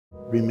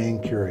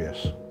remain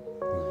curious.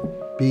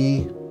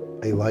 Be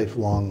a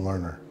lifelong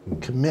learner.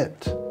 Commit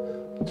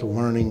to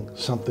learning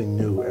something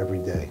new every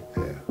day,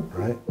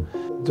 right?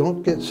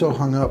 Don't get so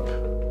hung up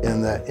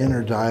in that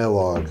inner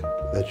dialogue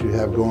that you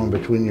have going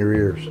between your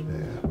ears,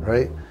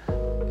 right?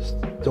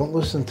 Don't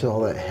listen to all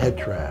that head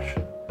trash.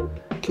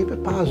 Keep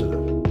it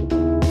positive.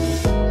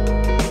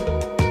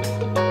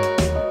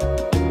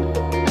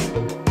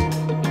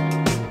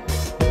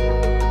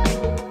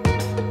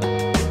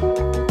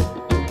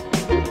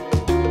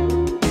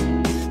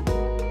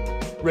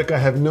 Rick, I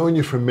have known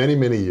you for many,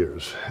 many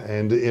years,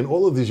 and in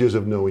all of these years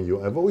of knowing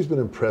you, I've always been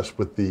impressed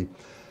with the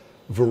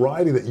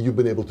variety that you've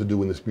been able to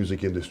do in this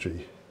music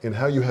industry and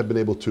how you have been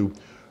able to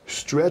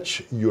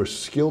stretch your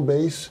skill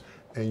base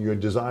and your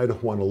desire to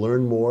want to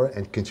learn more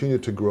and continue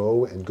to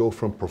grow and go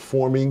from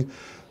performing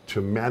to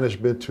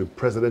management to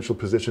presidential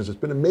positions. It's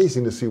been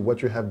amazing to see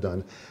what you have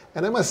done.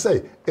 And I must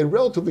say, in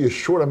relatively a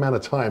short amount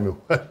of time,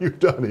 what you've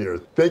done here.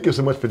 Thank you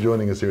so much for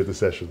joining us here at the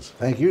sessions.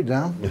 Thank you,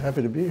 Dom.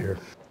 Happy to be here.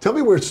 Tell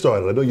me where it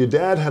started. I know your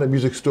dad had a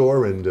music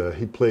store and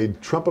he played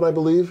trumpet, I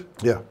believe.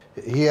 Yeah,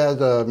 he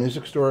had a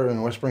music store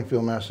in West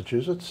Springfield,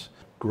 Massachusetts.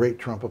 Great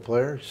trumpet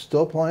player,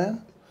 still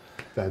playing.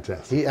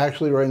 Fantastic. He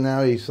actually, right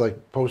now, he's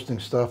like posting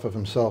stuff of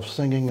himself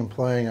singing and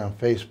playing on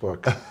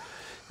Facebook.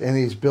 And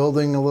he's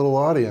building a little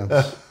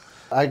audience.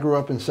 I grew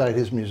up inside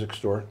his music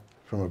store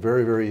from a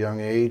very, very young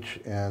age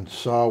and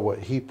saw what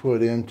he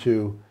put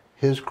into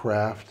his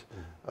craft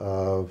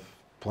of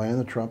playing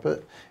the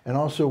trumpet and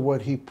also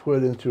what he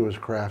put into his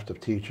craft of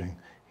teaching.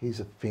 He's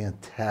a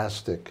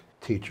fantastic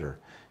teacher.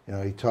 You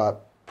know, he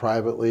taught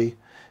privately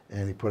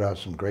and he put out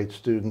some great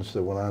students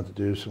that went on to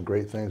do some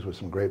great things with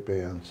some great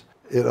bands.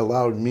 It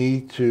allowed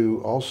me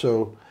to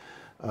also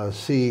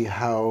see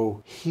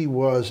how he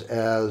was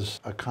as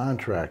a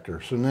contractor.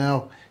 So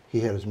now he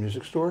had his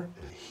music store,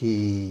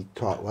 he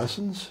taught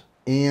lessons,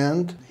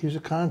 and he was a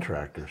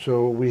contractor.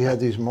 So we had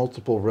these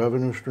multiple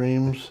revenue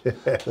streams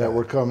that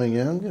were coming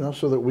in, you know,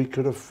 so that we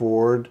could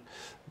afford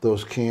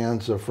those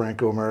cans of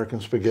Franco-American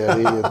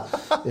spaghetti.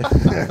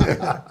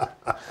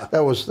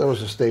 That was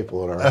a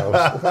staple at our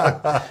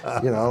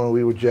house. You know, and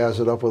we would jazz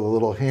it up with a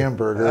little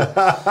hamburger.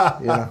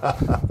 You know,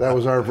 that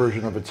was our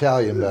version of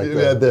Italian back then.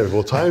 Yeah, there.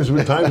 Well, times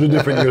were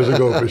different years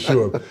ago for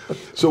sure.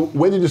 So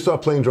when did you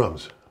start playing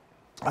drums?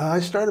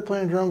 I started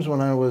playing drums when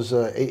I was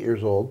 8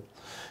 years old.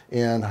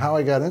 And how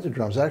I got into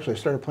drums, actually I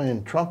started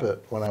playing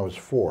trumpet when I was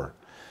 4.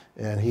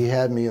 And he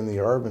had me in the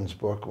Arbenz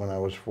book when I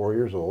was 4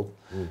 years old.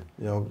 You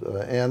know,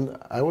 and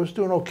I was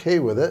doing okay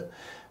with it.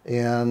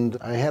 And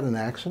I had an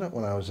accident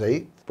when I was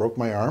 8, broke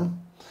my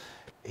arm.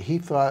 He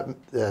thought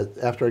that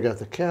after I got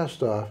the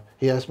cast off,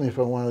 he asked me if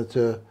I wanted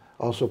to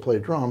also play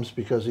drums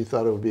because he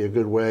thought it would be a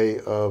good way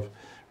of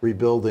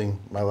rebuilding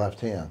my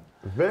left hand.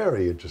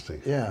 Very interesting.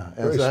 Yeah,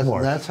 Very and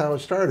smart. that's how it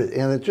started.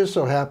 And it just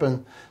so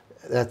happened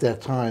at that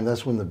time,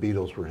 that's when the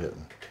Beatles were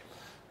hitting,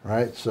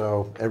 right?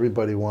 So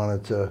everybody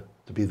wanted to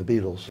be the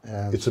Beatles.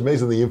 And it's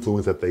amazing the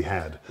influence that they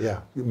had. Yeah.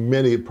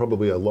 Many,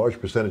 probably a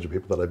large percentage of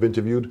people that I've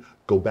interviewed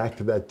go back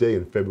to that day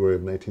in February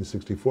of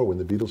 1964 when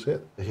the Beatles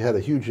hit. It had a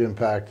huge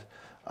impact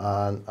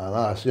on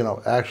us. You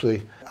know,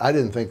 actually, I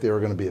didn't think they were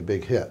going to be a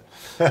big hit.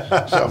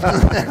 So,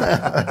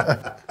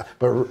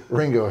 but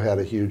Ringo had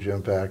a huge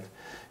impact,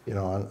 you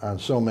know, on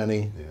so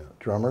many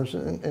drummers,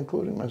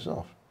 including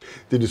myself.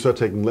 Did you start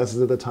taking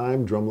lessons at the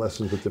time, drum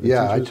lessons with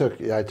different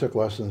teachers? I took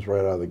lessons right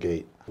out of the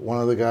gate.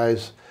 One of the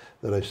guys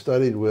that I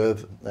studied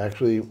with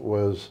actually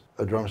was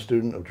a drum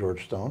student of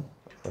George Stone,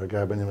 a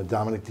guy by the name of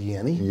Dominic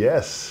Dieni.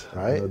 Yes,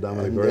 right. I know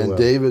Dominic very well. And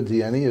David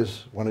Dieni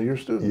is one of your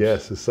students.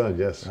 Yes, his son.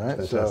 Yes, right.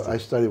 Fantastic. So I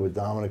studied with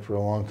Dominic for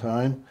a long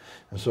time,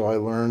 and so I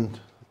learned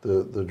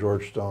the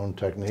George Stone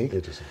technique.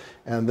 Interesting.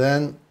 And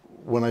then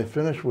when I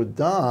finished with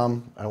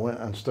Dom, I went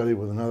and studied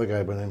with another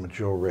guy by the name of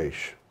Joe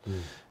Raish.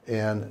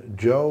 And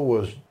Joe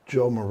was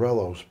Joe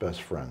Morello's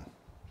best friend.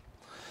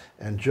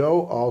 And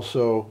Joe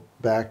also,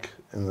 back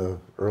in the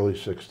early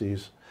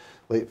 60s,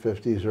 late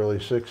 50s, early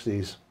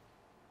 60s,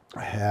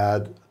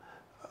 had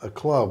a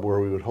club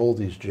where we would hold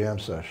these jam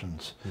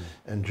sessions.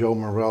 And Joe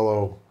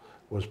Morello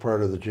was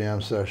part of the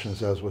jam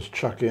sessions, as was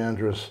Chuck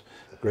Andrus,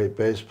 great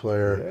bass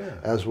player,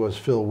 as was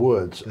Phil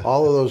Woods.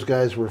 All of those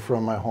guys were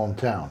from my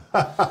hometown,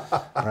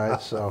 right?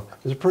 So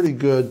there's a pretty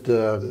good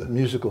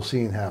musical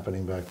scene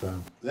happening back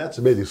then. That's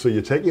amazing. So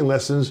you're taking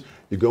lessons,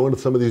 you go into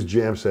some of these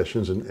jam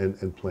sessions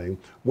and playing.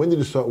 When did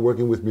you start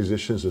working with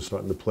musicians and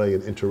starting to play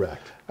and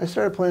interact? I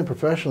started playing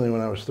professionally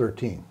when I was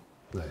 13.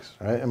 Nice.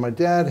 Right? And my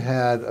dad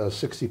had a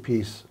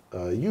 60-piece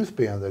youth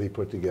band that he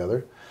put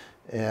together.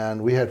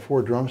 And we had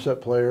 4 drum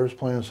set players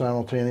playing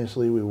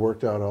simultaneously. We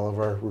worked out all of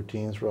our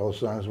routines for all the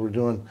songs. We're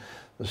doing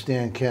the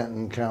Stan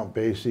Kenton, Count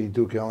Basie,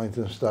 Duke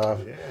Ellington stuff.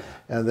 Yeah.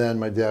 And then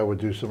my dad would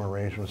do some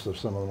arrangements of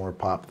some of the more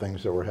pop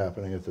things that were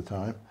happening at the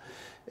time.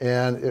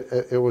 And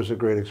it was a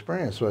great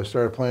experience. So I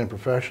started playing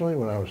professionally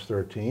when I was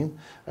 13.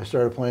 I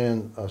started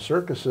playing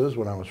circuses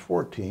when I was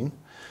 14.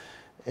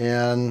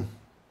 And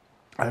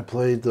I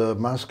played the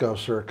Moscow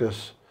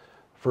Circus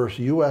first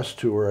U.S.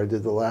 tour. I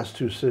did the last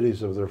 2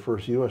 cities of their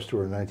first U.S.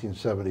 tour in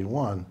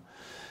 1971.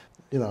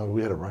 you know,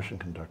 we had a Russian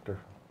conductor.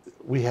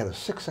 We had a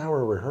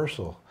 6-hour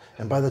rehearsal,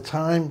 and by the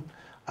time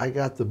I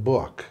got the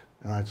book,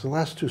 and it's the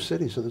last 2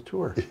 cities of the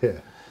tour. Yeah.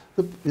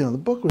 The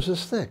book was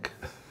this thick,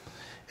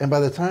 and by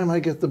the time I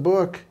get the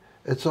book,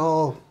 it's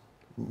all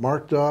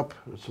marked up.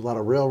 It's a lot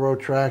of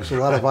railroad tracks, a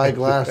lot of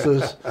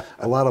eyeglasses,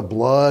 a lot of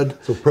blood.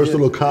 So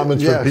personal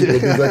comments from people.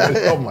 Things like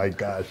that. Oh my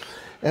gosh.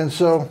 And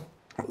so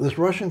this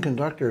Russian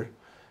conductor,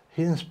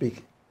 he didn't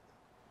speak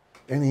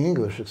any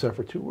English except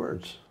for 2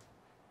 words: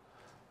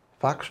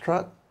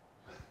 foxtrot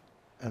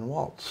and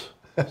waltz.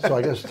 So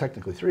I guess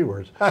technically 3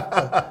 words.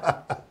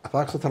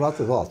 Foxtrot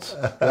and waltz,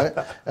 right?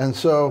 And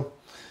so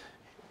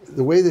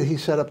the way that he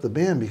set up the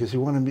band, because he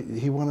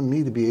wanted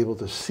me to be able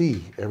to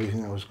see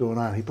everything that was going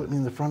on, he put me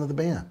in the front of the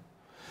band.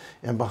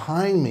 And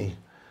behind me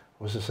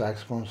was the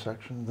saxophone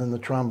section, then the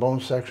trombone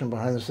section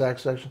behind the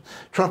sax section,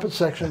 trumpet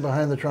section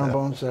behind the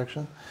trombone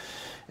section.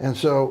 And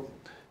so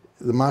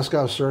the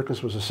Moscow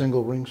circus was a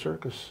single ring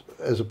circus,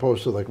 as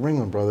opposed to like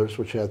Ringling Brothers,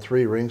 which had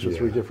 3 rings with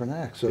 3 different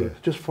acts. So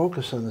just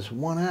focus on this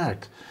one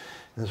act.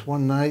 And this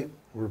one night,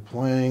 we're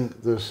playing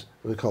this,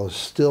 what we call a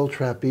still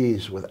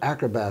trapeze with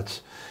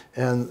acrobats,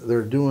 and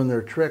they're doing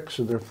their tricks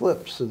and their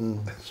flips and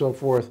so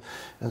forth.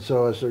 And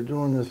so as they're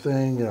doing the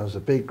thing, you know, it's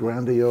a big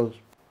grandiose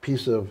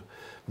piece of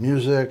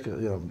music, you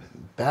know,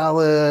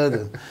 ballad,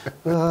 and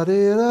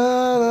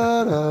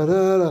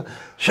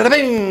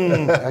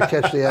shada-bing, I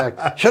catch the act,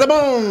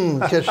 shada-boom,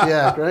 catch the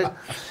act, right?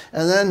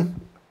 And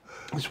then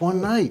this one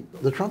night,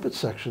 the trumpet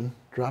section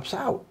drops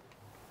out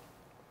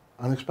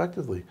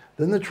unexpectedly.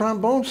 Then the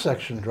trombone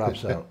section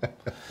drops out.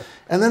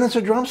 And then it's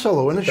a drum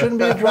solo, and it shouldn't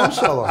be a drum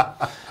solo.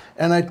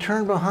 And I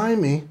turn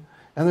behind me,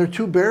 and there are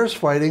 2 bears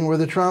fighting where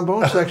the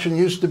trombone section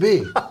used to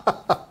be.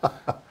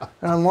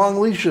 On long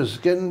leashes,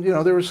 getting, you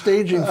know, they were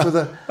staging for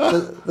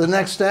the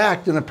next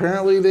act, and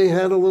apparently they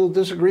had a little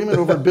disagreement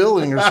over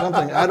billing or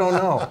something. I don't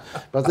know.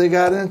 But they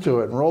got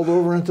into it and rolled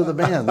over into the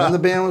band. Then the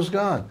band was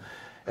gone.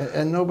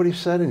 And nobody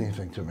said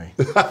anything to me.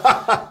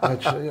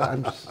 Which, you know,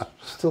 I'm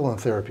still in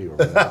therapy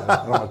over that. I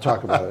don't want to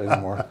talk about it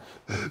anymore.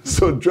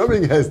 So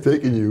drumming has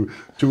taken you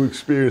to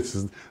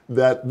experiences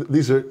that,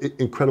 these are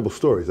incredible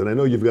stories. And I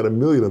know you've got a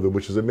million of them,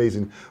 which is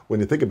amazing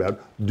when you think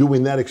about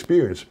doing that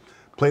experience,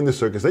 playing the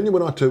circus. Then you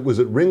went on to, was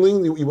it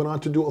Ringling you went on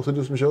to also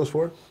do some shows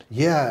for?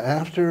 Yeah,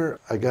 after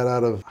I got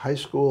out of high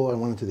school, I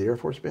went into the Air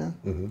Force Band.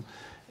 Mm-hmm.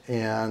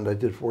 And I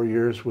did 4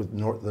 years with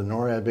the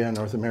NORAD band,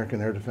 North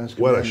American Air Defense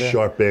Command. What a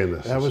sharp band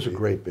this is. That was a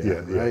great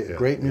band, right? Yeah,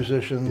 great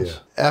musicians. Yeah.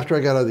 After I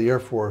got out of the Air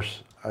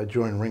Force, I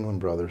joined Ringling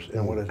Brothers.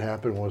 And what had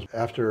happened was,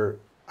 after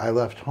I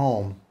left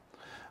home,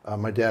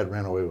 my dad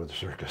ran away with the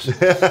circus.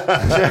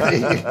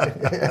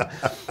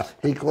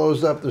 He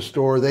closed up the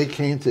store. They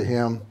came to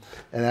him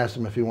and asked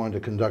him if he wanted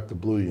to conduct the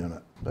Blue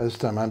Unit. By this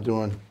time, I'm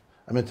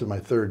into my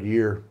 3rd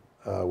year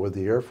with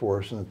the Air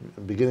Force. And at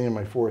the beginning of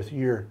my 4th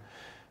year,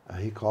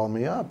 he called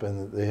me up,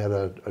 and they had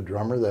a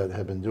drummer that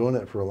had been doing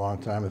it for a long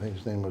time. I think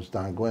his name was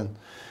Don Gwynn,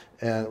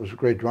 and it was a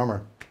great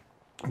drummer.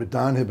 But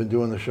Don had been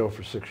doing the show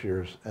for 6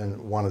 years and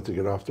wanted to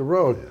get off the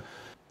road. Yeah.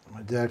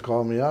 My dad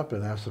called me up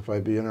and asked if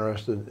I'd be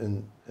interested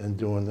in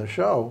doing the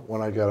show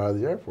when I got out of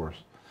the Air Force.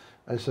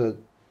 I said,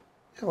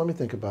 yeah, let me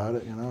think about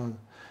it, you know,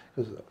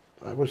 because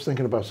I was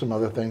thinking about some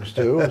other things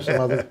too, some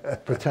other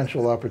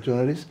potential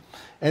opportunities.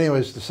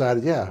 Anyways,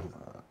 decided, yeah,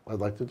 I'd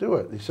like to do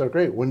it. He said,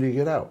 great, when do you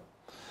get out?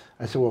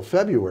 I said, well,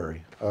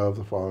 February of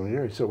the following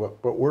year. He said, well,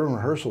 but we're in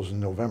rehearsals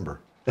in November.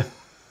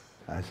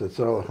 I said,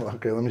 so,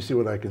 okay, let me see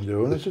what I can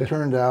do. And as it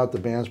turned out, the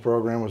band's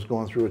program was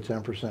going through a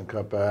 10%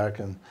 cutback,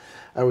 and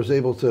I was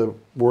able to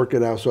work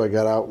it out, so I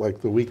got out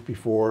like the week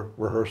before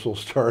rehearsal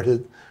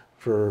started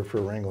for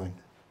Ringling.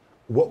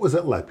 What was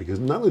that like? Because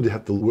not only do you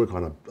have to work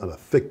on a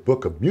thick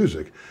book of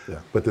music,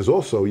 but there's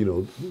also, you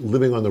know,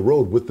 living on the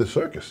road with the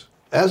circus.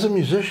 As a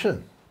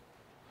musician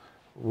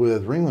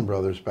with Ringling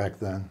Brothers back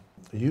then,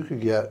 you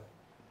could get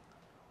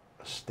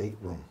a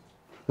stateroom.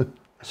 A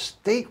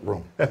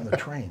stateroom on the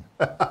train.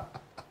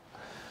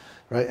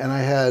 Right, and I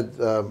had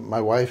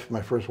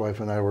my first wife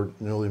and I were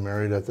newly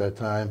married at that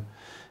time.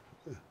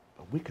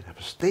 We could have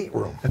a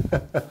stateroom.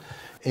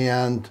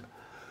 And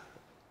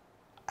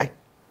I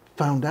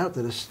found out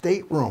that a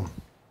stateroom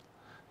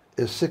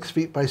is 6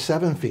 feet by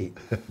 7 feet.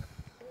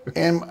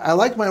 And I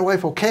liked my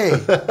wife okay.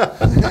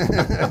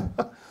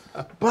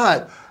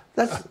 But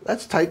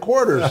that's tight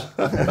quarters.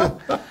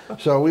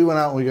 So we went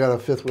out and we got a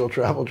 5th-wheel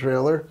travel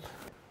trailer,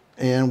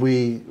 and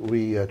we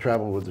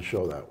traveled with the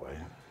show that way.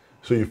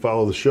 So you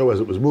follow the show as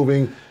it was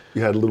moving.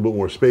 You had a little bit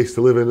more space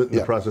to live in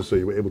the process, so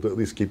you were able to at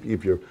least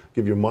give your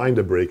mind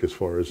a break as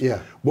far as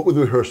what were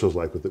the rehearsals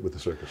like with the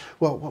circus?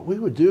 Well, what we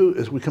would do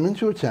is we come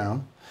into a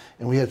town,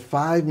 and we had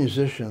 5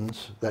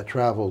 musicians that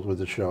traveled with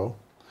the show,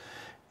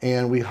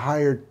 and we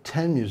hired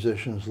 10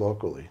 musicians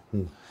locally,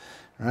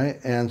 right?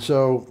 And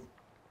so,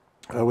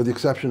 with the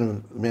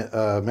exception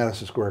of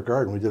Madison Square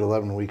Garden, we did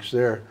 11 weeks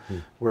there,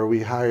 where we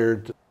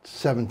hired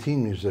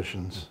 17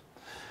 musicians.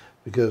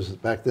 Because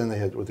back then they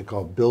had what they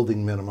call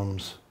building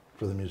minimums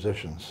for the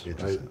musicians,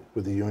 right,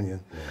 with the union.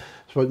 Yeah.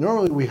 So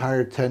normally we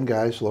hired 10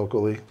 guys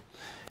locally,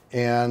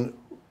 and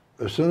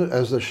as soon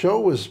as the show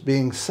was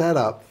being set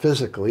up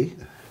physically,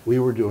 we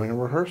were doing a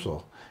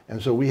rehearsal.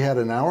 And so we had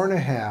an hour and a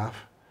half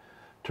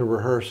to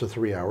rehearse a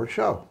 3-hour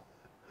show.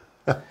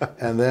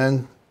 And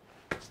then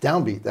it's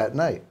downbeat that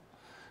night.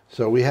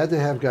 So we had to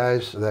have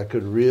guys that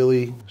could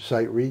really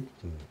sight read.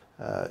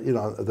 You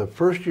know, the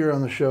first year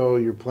on the show,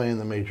 you're playing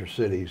the major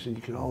cities, and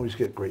you can always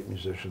get great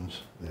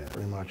musicians,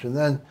 pretty much. And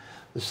then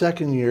the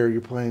second year,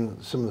 you're playing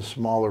some of the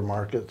smaller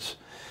markets,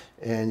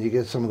 and you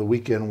get some of the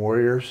weekend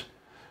warriors,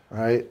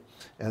 right?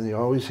 And you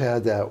always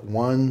had that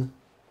one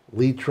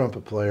lead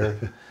trumpet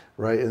player,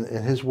 right?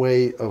 And his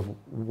way of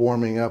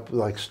warming up,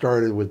 like,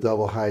 started with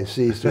double high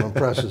Cs to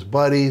impress his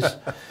buddies.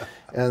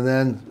 And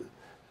then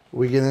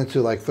we get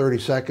into like 30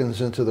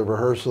 seconds into the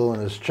rehearsal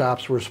and his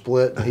chops were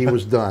split and he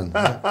was done.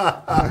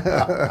 But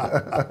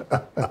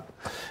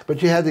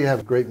you had to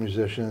have great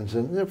musicians.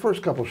 And the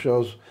first couple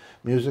shows,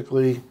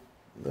 musically,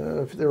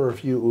 there were a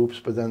few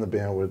oops, but then the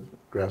band would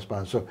grasp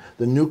on. So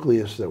the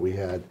nucleus that we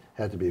had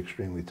to be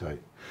extremely tight.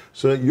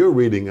 So your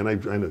reading, and I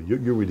know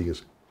your reading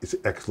is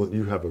excellent.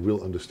 You have a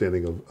real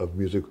understanding of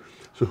music.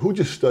 So who'd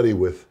you study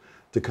with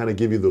to kind of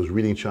give you those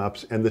reading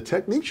chops and the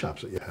technique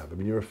chops that you have? I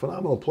mean, you're a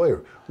phenomenal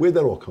player. Where'd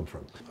that all come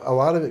from? A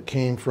lot of it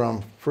came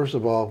from, first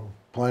of all,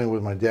 playing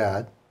with my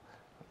dad,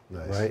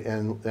 right,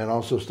 and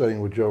also studying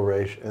with Joe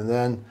Raish. And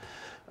then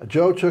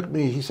Joe took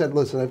me, he said,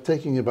 listen, I'm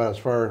taking you about as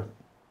far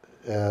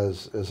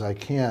as I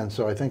can,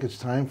 so I think it's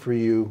time for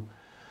you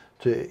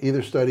to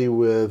either study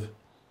with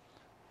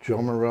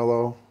Joe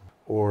Morello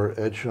or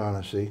Ed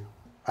Shaughnessy.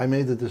 I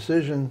made the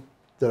decision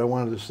that I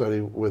wanted to study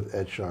with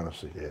Ed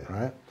Shaughnessy,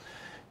 right?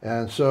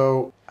 And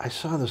so I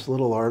saw this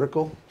little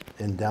article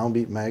in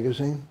Downbeat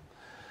magazine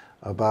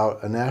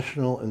about a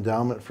National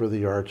Endowment for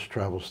the Arts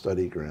travel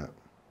study grant.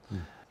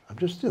 I'm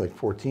just like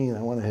 14.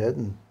 I went ahead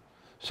and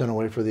sent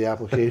away for the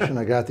application.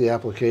 I got the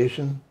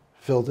application,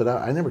 filled it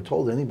out. I never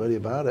told anybody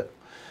about it.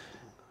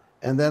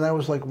 And then I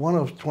was like one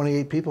of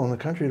 28 people in the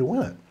country to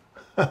win it.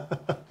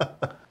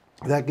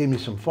 That gave me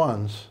some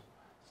funds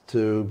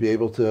to be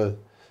able to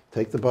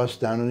take the bus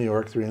down to New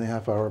York,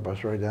 3.5-hour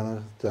bus ride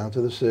down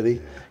to the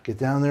city, get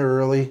down there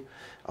early,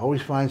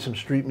 always find some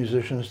street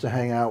musicians to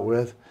hang out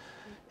with,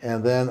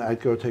 and then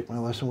I'd go take my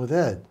lesson with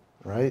Ed,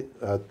 right,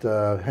 at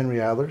Henry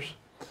Adler's.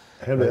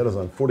 Henry Adler's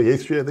on 48th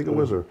Street, I think it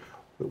was, or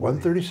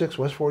 136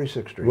 West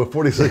 46th Street. Well,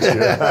 46th Street.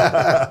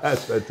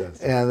 That's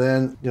fantastic. And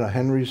then, you know,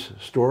 Henry's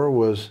store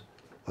was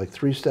like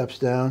 3 steps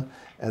down,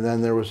 and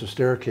then there was a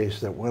staircase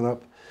that went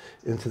up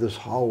into this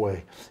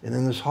hallway. And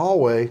in this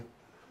hallway,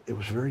 it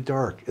was very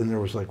dark, and there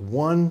was like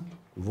one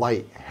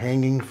light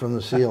hanging from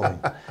the ceiling.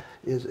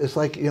 It's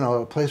like, you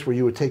know, a place where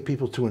you would take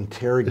people to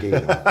interrogate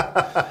them.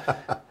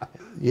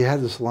 You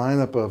had this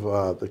lineup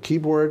of the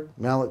keyboard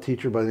mallet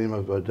teacher by the name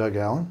of Doug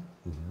Allen,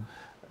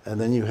 and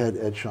then you had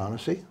Ed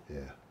Shaughnessy,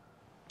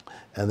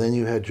 and then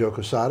you had Joe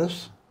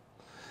Casadas,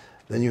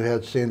 then you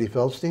had Sandy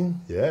Feldstein,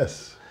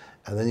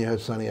 and then you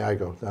had Sonny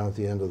Igo down at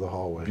the end of the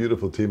hallway.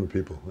 Beautiful team of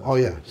people. That's oh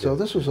yeah, so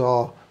this was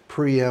all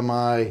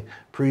pre-MI,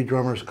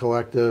 pre-Drummers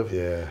Collective,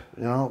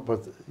 you know,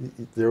 but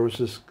there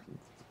was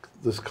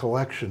this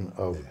collection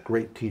of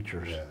great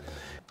teachers.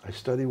 I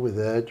studied with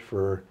Ed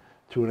for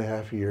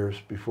 2.5 years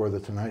before The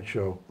Tonight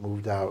Show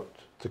moved out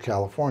to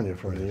California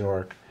from New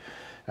York.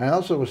 And I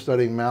also was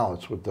studying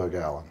mallets with Doug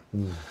Allen.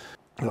 You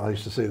know, I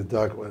used to say to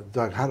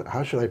Doug,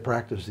 how should I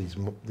practice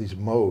these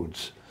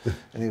modes?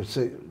 And he would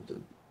say,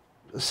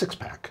 a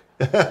 6-pack.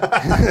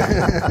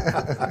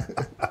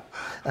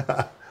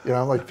 You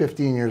know, I'm like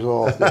 15 years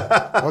old.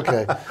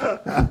 Okay.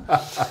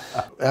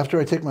 After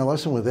I take my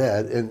lesson with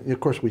Ed, and of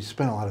course we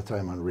spent a lot of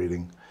time on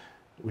reading,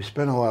 we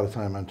spent a lot of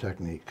time on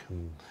technique.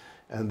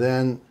 And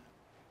then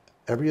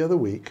every other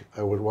week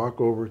I would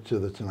walk over to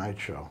The Tonight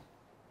Show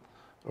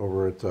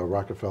over at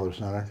Rockefeller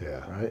Center,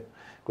 right?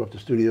 Go up to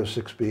Studio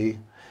 6B.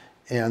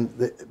 And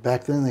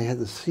back then they had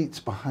the seats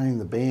behind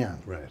the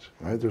band.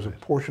 Right? There's a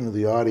portion of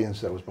the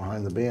audience that was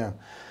behind the band.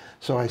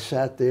 So I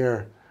sat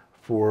there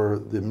for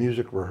the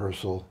music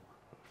rehearsal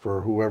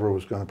for whoever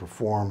was going to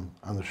perform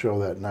on the show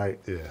that night.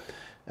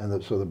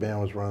 And so the band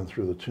was running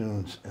through the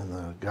tunes, and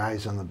the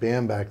guys on the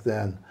band back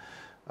then,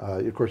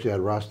 of course you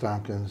had Ross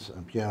Tompkins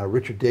on piano,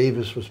 Richard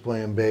Davis was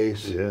playing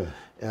bass,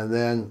 and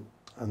then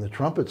on the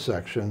trumpet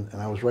section,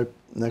 and I was right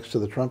next to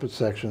the trumpet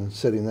section,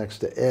 sitting next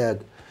to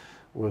Ed,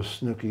 was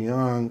Snooky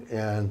Young,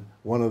 and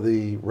one of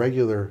the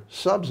regular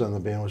subs on the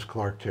band was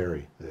Clark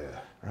Terry.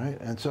 Right?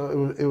 And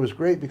so it was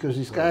great because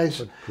these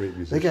guys,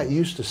 they got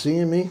used to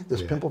seeing me,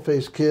 this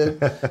pimple-faced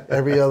kid,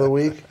 every other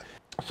week.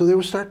 So they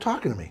would start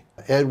talking to me.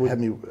 Ed would have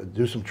me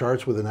do some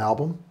charts with an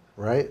album,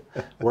 right?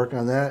 Work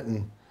on that,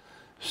 and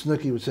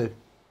Snooky would say,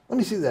 let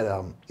me see that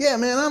album. Yeah,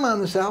 man, I'm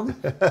on this album.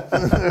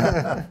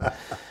 And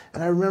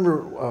I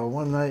remember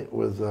one night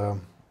with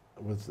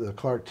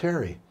Clark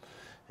Terry,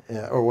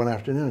 or one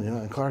afternoon, you know,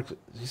 and Clark,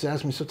 he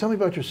asked me, so tell me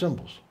about your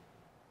cymbals.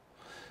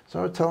 So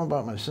I would tell him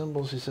about my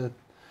cymbals. He said,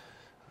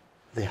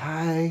 they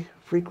high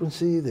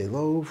frequency, they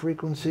low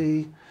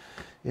frequency,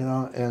 you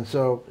know, and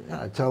so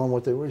I tell him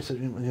what they were. He said,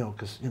 you know,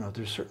 because, you know,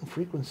 there's certain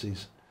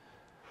frequencies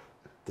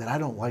that I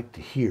don't like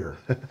to hear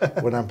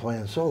when I'm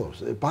playing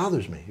solos. It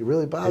bothers me. It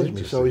really bothers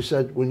me. So he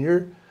said, when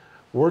you're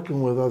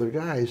working with other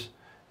guys,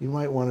 you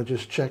might want to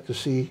just check to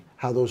see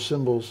how those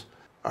cymbals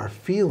are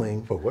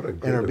feeling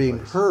and are being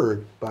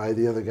heard by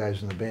the other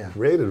guys in the band.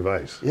 Great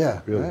advice.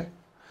 Yeah. Really. Right?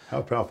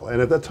 How powerful.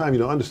 And at that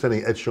time,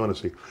 understanding Ed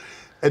Shaughnessy,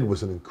 Ed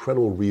was an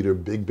incredible reader,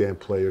 big band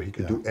player. He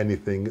could do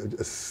anything,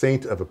 a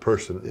saint of a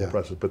person in the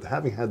process. But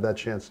having had that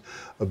chance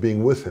of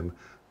being with him,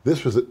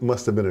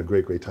 must have been a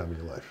great, great time in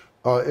your life.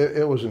 Oh,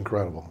 it was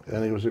incredible.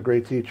 And he was a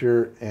great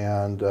teacher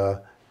and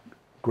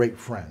great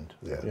friend.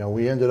 Yeah.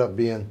 We ended up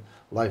being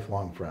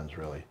lifelong friends,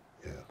 really.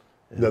 Yeah.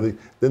 Now,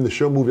 then the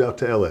show moved out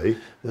to L.A.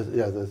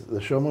 The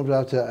show moved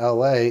out to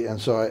L.A.,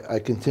 and so I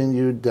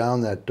continued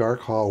down that dark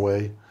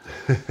hallway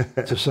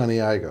to Sonny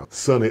Igo.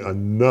 Sonny,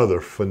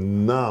 another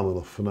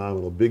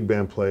phenomenal big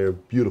band player,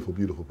 beautiful,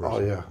 beautiful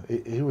person. Oh,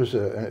 yeah. He was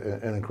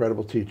an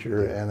incredible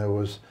teacher, and it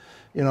was,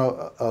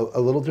 a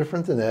little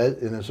different than Ed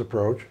in his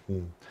approach.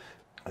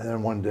 And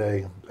then one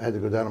day, I had to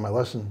go down to my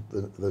lesson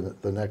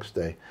the next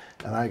day,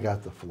 and I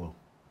got the flu.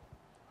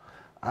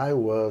 I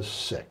was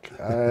sick.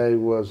 It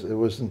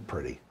wasn't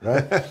pretty,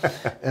 right?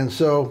 And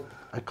so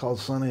I called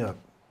Sonny up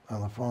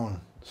on the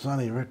phone.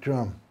 Sonny, Rick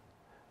Drumm.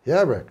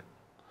 Yeah, Rick.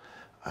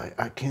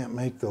 I can't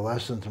make the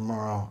lesson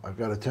tomorrow. I've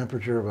got a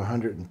temperature of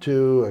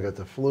 102. I got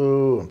the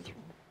flu. I'm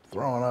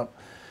throwing up.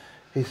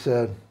 He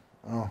said,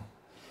 oh,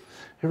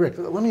 hey, Rick,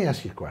 let me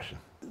ask you a question.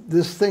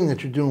 This thing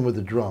that you're doing with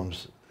the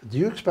drums, do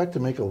you expect to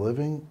make a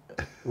living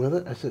with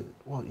it? I said,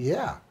 well,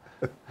 yeah.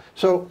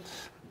 So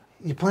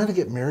you plan to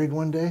get married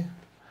one day?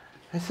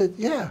 I said,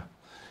 yeah.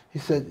 He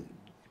said,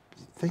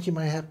 think you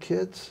might have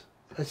kids?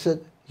 I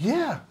said,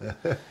 yeah.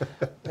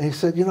 And he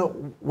said,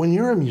 when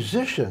you're a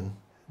musician,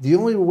 the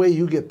only way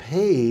you get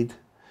paid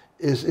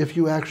is if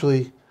you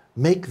actually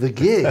make the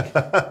gig.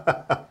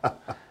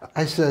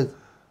 I said,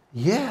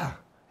 yeah.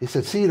 He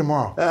said, see you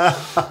tomorrow.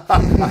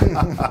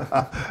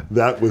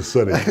 That was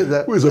Sonny. He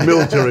was a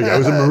military guy. He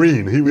was a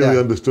Marine. He really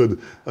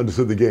understood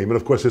the game. And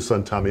of course, his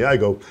son Tommy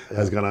Igo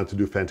has gone on to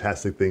do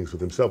fantastic things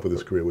with himself with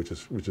his career, which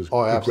is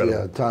oh, absolutely. incredible.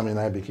 Yeah. Tommy and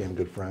I became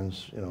good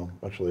friends,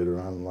 much later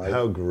on in life.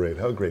 How great,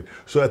 how great.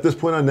 So at this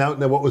point on now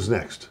what was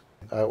next?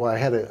 Well, I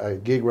had a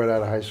gig right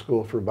out of high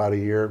school for about a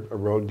year, a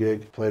road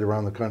gig, played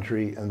around the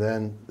country, and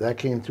then that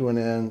came to an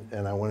end,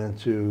 and I went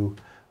into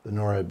the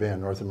NORAD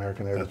band, North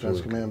American Air Defense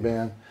Command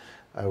Band.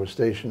 I was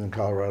stationed in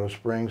Colorado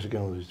Springs,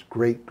 again, with these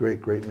great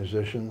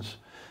musicians.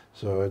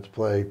 So I had to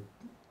play,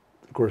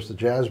 of course, the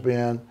jazz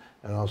band,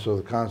 and also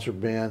the concert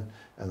band,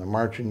 and the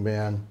marching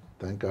band.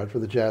 Thank God for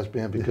the jazz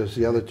band, because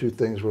the other two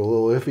things were a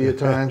little iffy at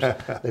times.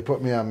 They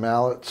put me on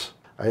mallets.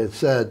 I had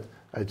said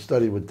I'd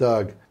study with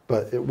Doug,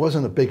 but it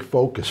wasn't a big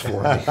focus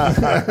for me.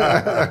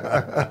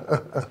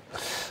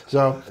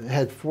 So I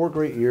had 4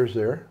 great years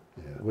there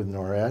with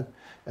NORAD,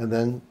 and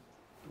then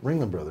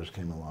Ringling Brothers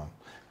came along.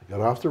 I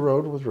got off the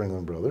road with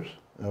Ringling Brothers.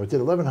 We did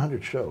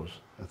 1,100 shows.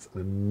 That's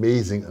an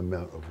amazing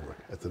amount of work.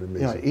 That's an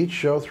amazing. Each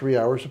show 3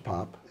 hours a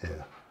pop.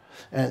 Yeah.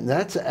 And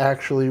that's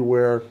actually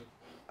where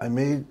I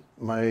made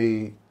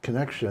my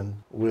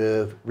connection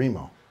with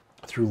Remo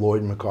through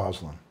Lloyd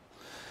McCausland.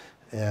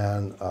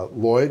 And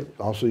Lloyd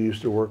also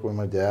used to work with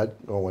my dad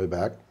going way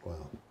back.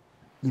 Wow.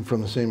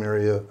 From the same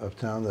area of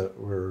town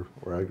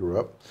where I grew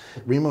up.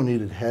 Remo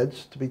needed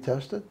heads to be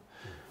tested.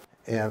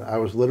 And I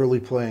was literally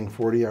playing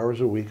 40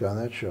 hours a week on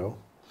that show.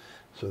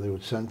 So they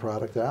would send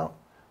product out.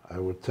 I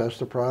would test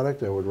the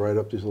product. I would write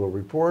up these little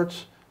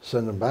reports,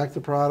 send them back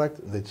the product,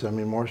 and they'd send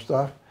me more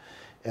stuff.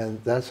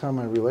 And that's how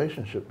my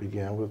relationship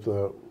began with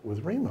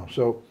Remo.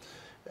 So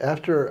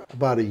after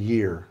about a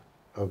year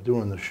of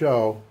doing the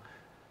show,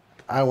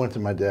 I went to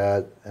my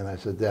dad and I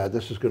said, Dad,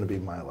 this is going to be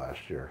my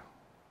last year.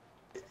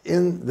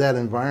 In that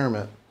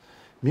environment,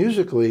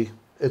 musically,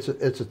 it's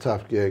a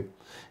tough gig,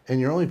 and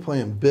you're only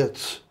playing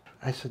bits.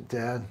 I said,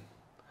 Dad,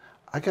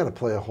 I got to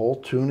play a whole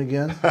tune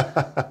again,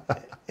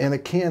 and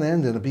it can't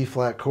end in a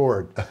B-flat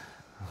chord.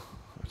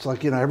 It's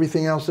like,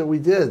 everything else that we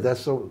did,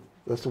 that's the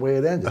way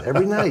it ended.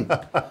 Every night,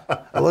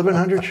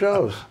 1,100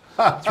 shows,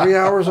 3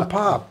 hours a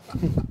pop.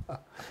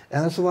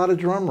 And that's a lot of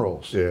drum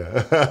rolls.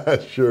 Yeah,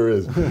 it sure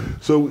is.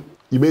 So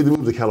you made the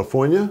move to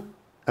California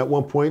at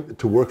one point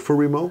to work for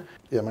Remo?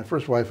 Yeah, my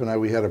first wife and I,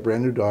 we had a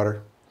brand new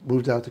daughter,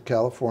 moved out to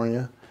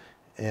California,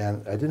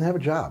 and I didn't have a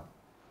job.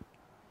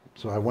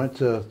 So I went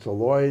to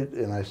Lloyd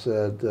and I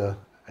said,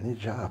 I need a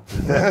job.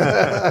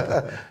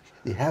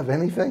 You have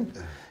anything?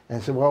 And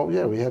he said, well,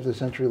 yeah, we have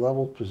this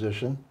entry-level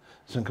position.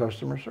 It's in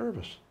customer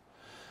service.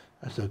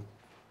 I said,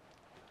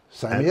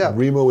 sign me up.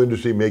 Remo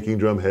Industry making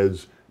drum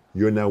heads,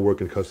 you're now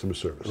working customer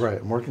service. Right,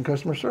 I'm working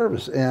customer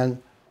service.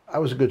 And I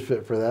was a good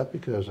fit for that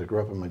because I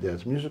grew up in my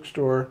dad's music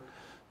store,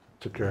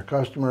 took care of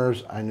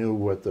customers. I knew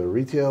what the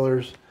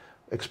retailers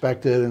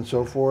expected and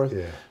so forth.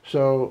 Yeah.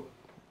 So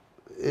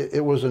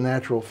it was a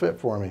natural fit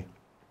for me.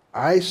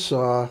 I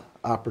saw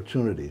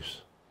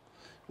opportunities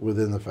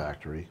within the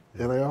factory,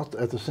 and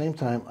at the same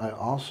time, I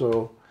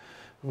also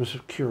was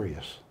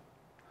curious.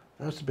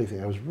 That's the big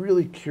thing. I was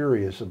really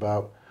curious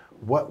about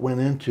what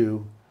went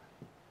into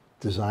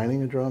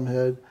designing a drum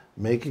head,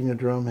 making a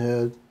drum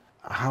head,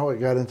 how it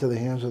got into the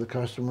hands of the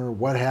customer,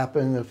 what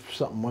happened if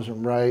something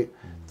wasn't right,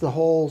 the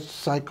whole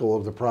cycle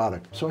of the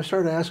product. So I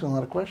started asking a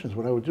lot of questions.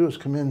 What I would do is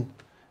come in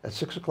at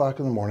 6 o'clock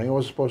in the morning. I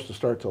wasn't supposed to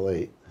start till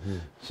 8.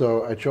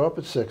 So I'd show up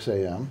at 6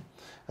 a.m.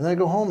 and then I'd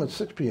go home at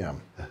 6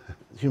 p.m.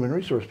 Human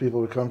resource people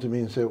would come to me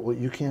and say, well,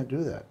 you can't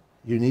do that.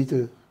 You need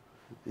to,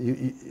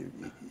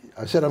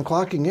 I said, I'm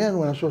clocking in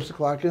when I'm supposed to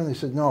clock in. They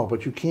said, no,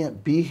 but you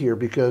can't be here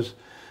because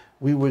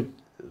we would,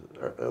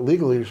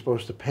 legally you're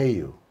supposed to pay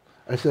you.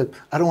 I said,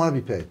 I don't want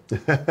to be paid.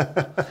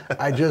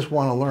 I just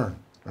want to learn,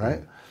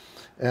 right?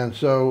 And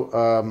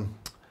so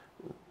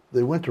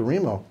they went to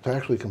Remo to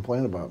actually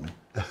complain about me.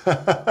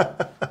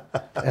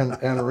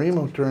 and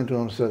Remo turned to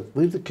him and said,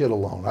 leave the kid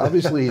alone.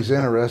 Obviously he's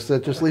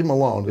interested, just leave him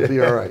alone, it'll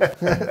be all right.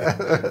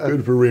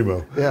 Good for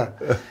Remo. Yeah.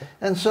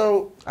 And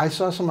so I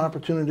saw some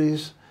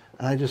opportunities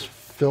and I just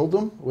filled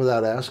them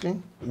without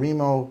asking.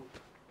 Remo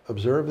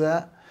observed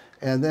that,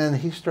 and then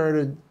he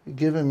started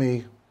giving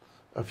me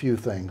a few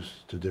things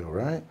to do,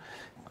 right?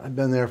 I've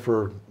been there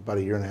for about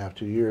 1.5 years,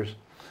 2 years,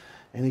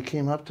 and he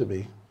came up to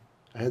me.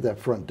 I had that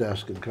front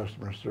desk in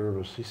customer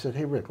service. He said,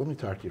 hey, Rick, let me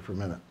talk to you for a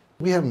minute.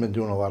 We haven't been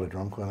doing a lot of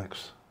drum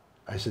clinics.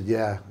 I said,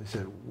 yeah. He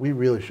said, we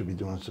really should be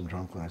doing some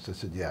drum clinics. I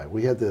said, yeah.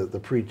 We had the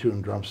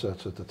pre-tuned drum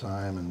sets at the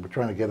time, and we're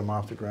trying to get them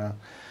off the ground.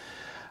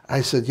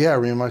 I said, yeah,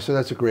 Remo. I said,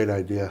 that's a great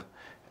idea.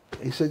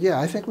 He said, yeah,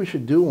 I think we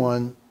should do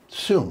one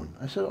soon.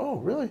 I said, oh,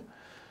 really?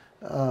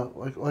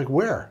 Like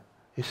where?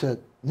 He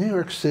said, New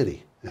York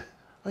City.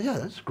 Oh, yeah,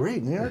 that's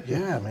great, New York.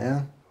 Yeah,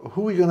 man.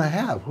 Who are we going to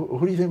have? Who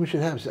do you think we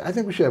should have? He said, I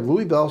think we should have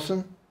Louis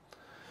Bellson,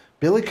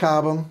 Billy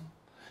Cobham,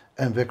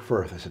 and Vic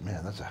Firth. I said,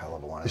 man, that's a hell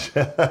of a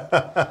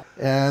lineup.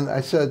 And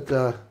I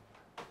said,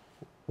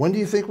 when do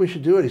you think we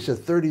should do it? He said,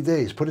 30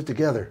 days. Put it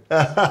together.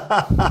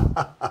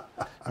 All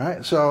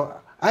right. So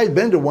I had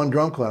been to one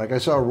drum clinic. I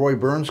saw Roy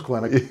Burns'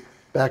 clinic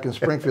back in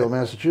Springfield,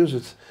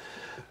 Massachusetts.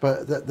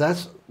 But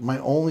that's my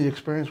only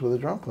experience with a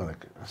drum clinic.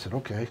 I said,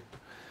 okay.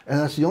 And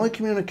that's the only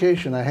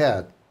communication I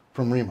had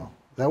from Remo.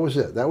 That was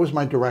it. That was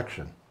my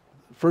direction.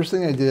 First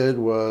thing I did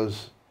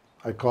was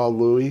I called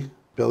Louis,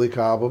 Billy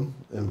Cobham,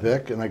 and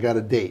Vic, and I got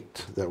a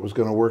date that was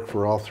going to work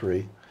for all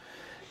three.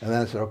 And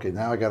then I said, okay,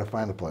 now I got to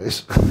find a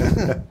place.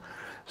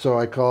 So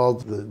I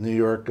called the New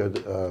York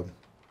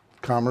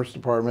Commerce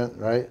Department,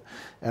 right?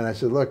 And I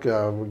said, look,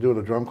 we're doing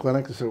a drum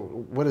clinic. They said,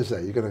 what is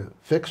that? You're going to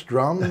fix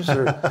drums?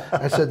 Or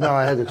I said, no,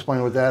 I had to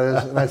explain what that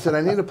is. And I said,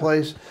 I need a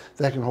place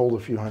that can hold a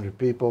few hundred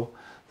people.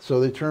 So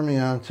they turned me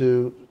on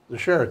to the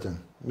Sheraton,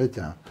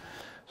 Midtown.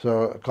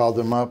 So I called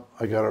them up.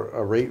 I got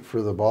a rate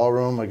for the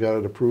ballroom. I got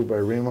it approved by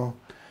Remo.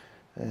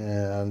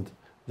 And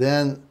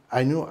then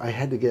I knew I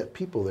had to get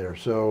people there.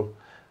 So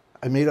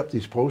I made up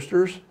these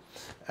posters,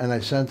 and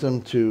I sent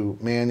them to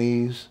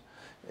Manny's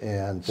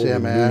and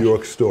Sam Ash. New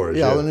York stores.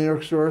 Yeah, all the New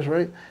York stores,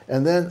 right?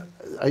 And then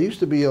I used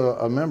to be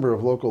a member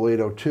of Local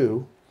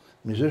 802,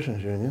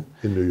 Musicians Union.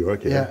 In New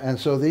York, yeah. Yeah, and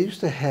so they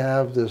used to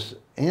have this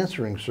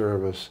answering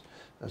service.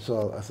 I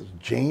saw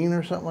Jane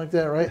or something like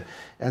that, right?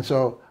 And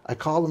so I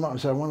called them up and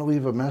said, I want to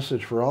leave a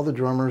message for all the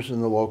drummers in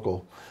the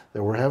local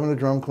that we're having a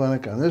drum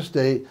clinic on this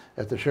date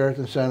at the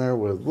Sheraton Center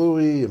with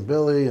Louis and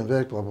Billy and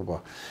Vic, blah, blah,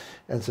 blah.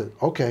 And said,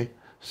 okay.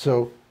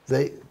 So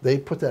they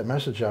put that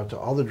message out to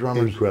all the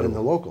drummers in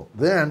the local.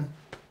 Then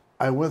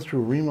I went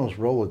through Remo's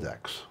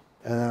Rolodex,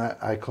 and then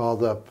I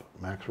called up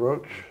Max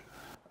Roach,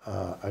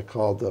 I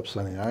called up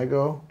Sonny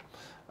Igo,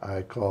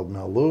 I called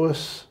Mel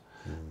Lewis,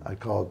 I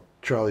called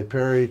Charlie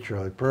Perry,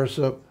 Charlie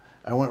Persip.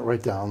 I went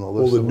right down the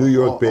list. All the New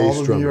York-based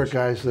all the New York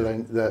guys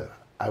that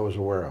I was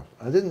aware of.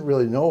 I didn't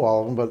really know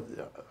all of them,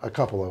 but a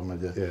couple of them I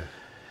did. Yeah.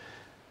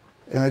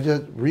 And I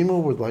just, Remo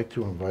would like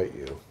to invite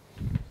you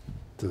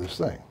to this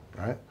thing,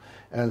 right?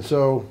 And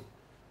so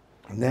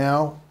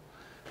now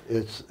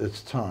it's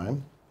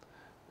time.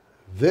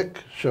 Vic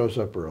shows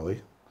up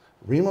early.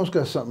 Remo's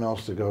got something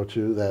else to go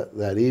to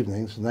that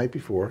evening, it's the night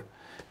before,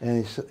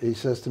 and he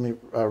says to me,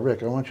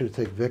 Rick, I want you to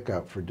take Vic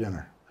out for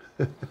dinner.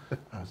 I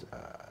was,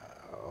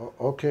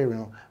 okay,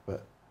 Remo,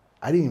 but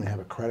I didn't even have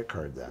a credit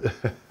card then.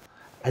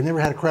 I never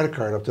had a credit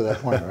card up to that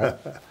point, right?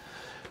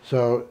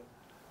 So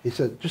he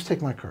said, just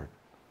take my card.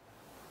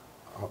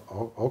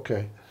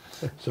 Okay.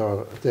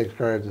 So I take the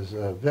card and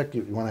says, Vic,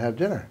 you want to have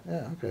dinner?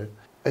 Yeah, okay.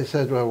 I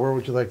said, well, where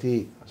would you like to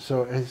eat?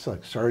 So it's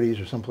like Sardi's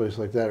or someplace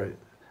like that. Right?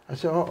 I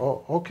said,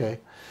 oh, okay.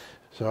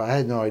 So I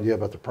had no idea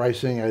about the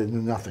pricing. I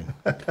knew nothing.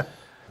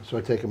 So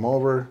I take him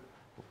over.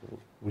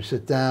 We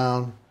sit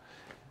down.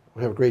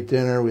 We have a great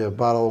dinner. We have a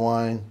bottle of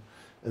wine.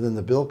 And then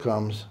the bill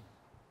comes,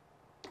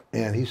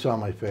 and he saw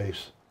my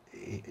face.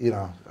 You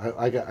know,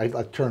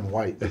 I turned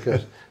white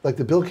because like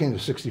the bill came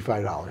to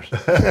 $65,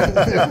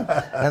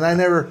 and I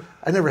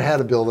never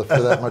had a bill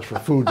for that much for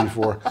food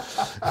before.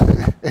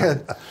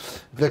 And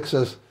Vic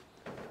says,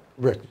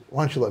 Rick,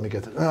 why don't you let me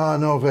get this?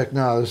 No, Vic,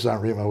 no, this is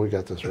on Remo. We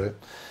got this, right?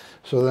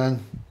 So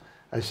then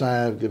I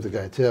sign it, give the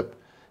guy a tip,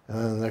 and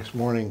then the next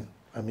morning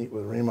I meet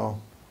with Remo,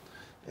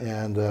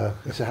 and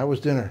he said, how was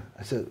dinner?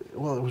 I said,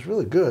 well, it was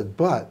really good,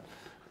 but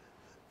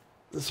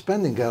the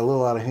spending got a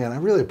little out of hand. I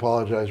really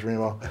apologize,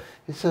 Remo.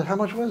 He said, how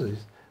much was it?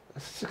 I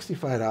said,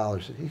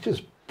 $65. He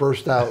just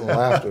burst out in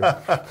laughter.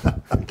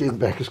 Gave him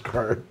back his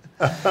card.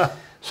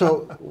 So,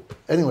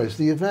 anyways,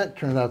 the event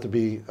turned out to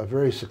be a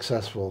very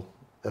successful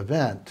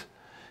event,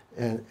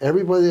 and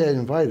everybody I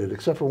invited,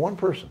 except for one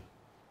person,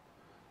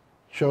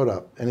 showed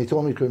up, and he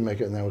told me he couldn't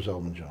make it, and that was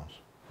Elvin Jones,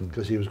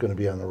 because he was going to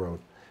be on the road.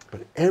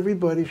 But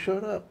everybody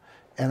showed up,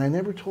 and I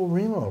never told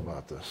Remo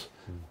about this,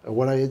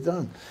 what I had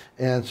done.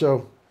 And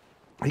so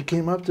he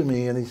came up to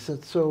me, and he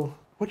said, so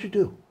what'd you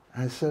do?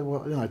 And I said,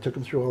 well, I took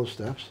him through all the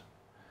steps.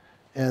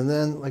 And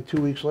then, like 2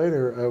 weeks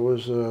later, I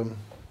was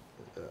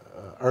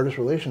artist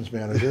relations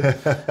manager,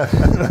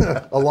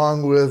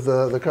 along with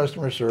the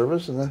customer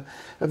service. And then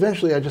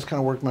eventually I just kind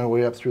of worked my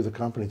way up through the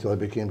company until I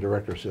became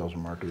director of sales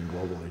and marketing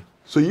globally.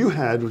 So you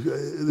had,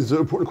 these are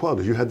important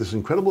qualities, you had this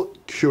incredible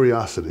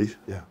curiosity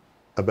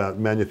about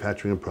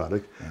manufacturing a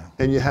product,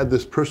 and you had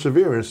this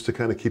perseverance to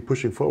kind of keep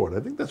pushing forward.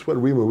 I think that's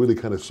what Remo really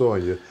kind of saw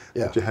in you,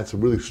 that you had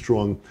some really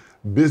strong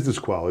business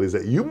qualities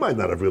that you might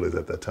not have realized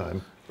at that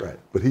time. Right.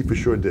 But he for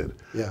sure did.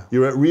 Yeah.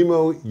 You're at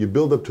Remo, you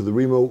build up to the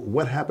Remo.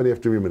 What happened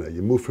after Remo now?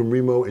 You move from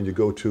Remo and you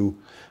go to?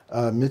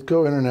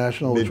 Midco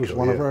International, which was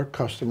one of our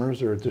customers.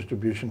 They're a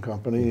distribution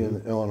company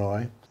in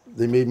Illinois.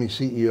 They made me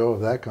CEO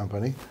of that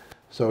company.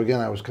 So again,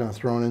 I was kind of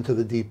thrown into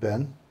the deep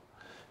end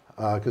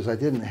because I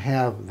didn't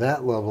have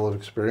that level of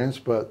experience,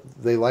 but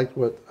they liked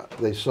what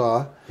they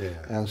saw.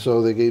 And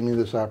so they gave me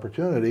this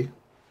opportunity.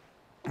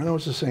 And it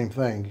was the same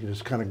thing. You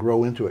just kind of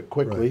grow into it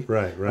quickly,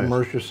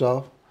 immerse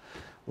yourself,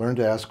 learn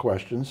to ask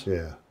questions.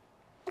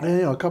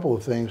 And a couple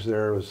of things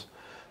there was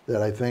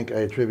that I think I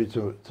attribute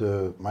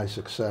to my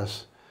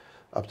success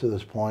up to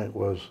this point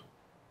was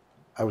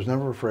I was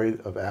never afraid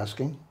of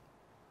asking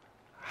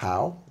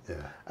how.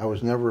 I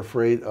was never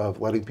afraid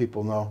of letting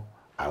people know,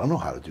 I don't know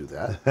how to do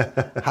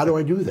that. How do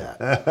I do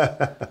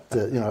that?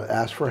 To,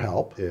 ask for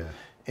help.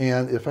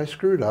 And if I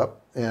screwed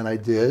up, and I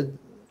did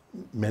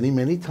many,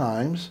 many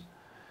times,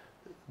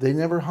 they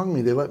never hung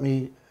me. They let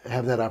me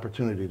have that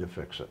opportunity to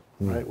fix it,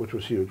 right? Which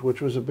was huge,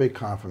 which was a big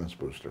confidence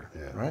booster,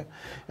 right?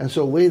 And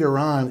so later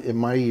on in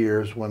my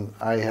years when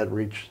I had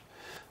reached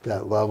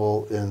that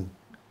level and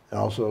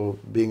also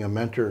being a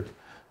mentor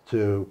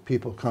to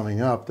people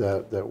coming up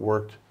that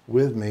worked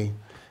with me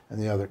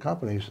and the other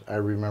companies, I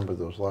remember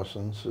those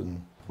lessons.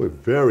 And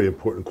very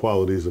important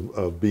qualities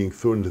of being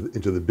thrown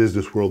into the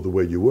business world the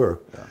way you were.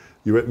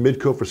 You were at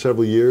Midco for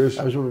several years?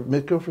 I was with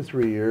Midco for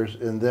 3 years,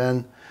 and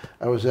then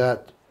I was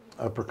at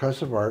a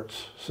Percussive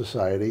Arts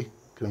Society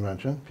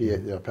convention,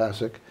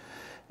 PASIC,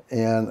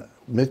 and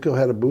Midco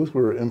had a booth.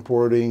 We were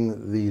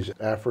importing these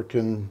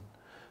African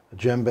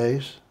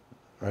djembes,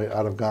 right,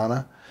 out of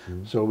Ghana.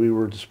 So we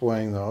were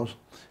displaying those,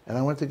 and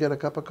I went to get a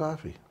cup of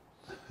coffee.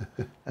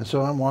 And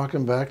so I'm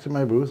walking back to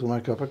my booth with my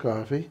cup of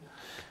coffee,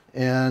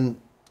 and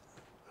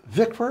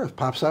Vic Firth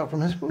pops out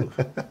from his booth.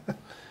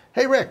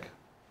 Hey, Rick,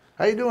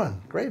 how you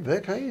doing? Great,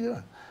 Vic, how you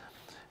doing?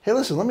 Hey,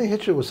 listen, let me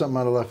hit you with something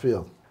out of left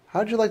field.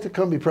 How'd you like to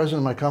come be president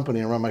of my company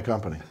and run my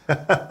company?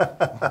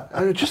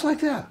 Just like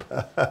that.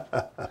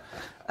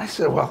 I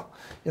said, well,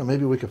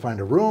 maybe we could find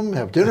a room,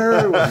 have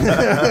dinner.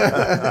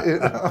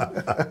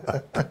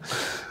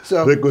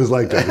 So Vic was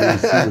like that. He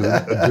was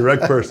a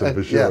direct person,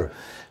 for sure.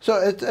 So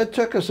it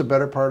took us a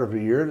better part of a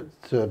year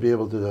to be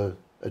able to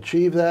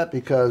achieve that,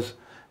 because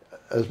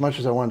as much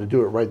as I wanted to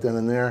do it right then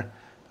and there,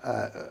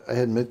 I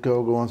had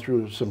Midco going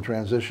through some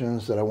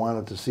transitions that I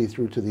wanted to see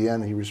through to the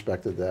end. He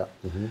respected that.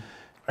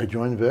 I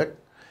joined Vic.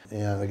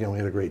 And again, we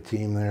had a great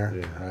team there,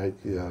 right?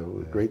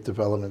 Great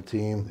development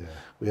team.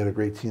 We had a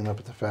great team up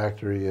at the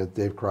factory. We had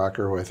Dave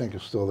Crocker, who I think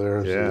is still there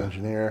as the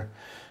engineer.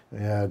 We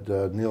had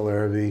Neil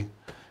Larrabee,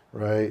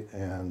 right?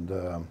 And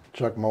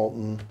Chuck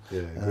Moulton.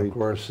 And of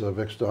course,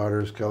 Vic's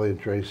daughters, Kelly and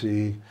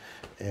Tracy.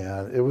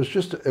 And it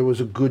was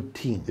a good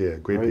team.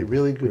 Great people.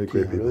 Really good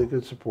team, really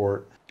good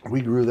support.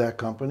 We grew that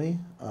company,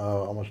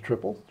 almost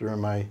tripled during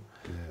my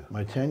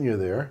tenure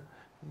there.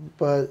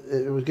 But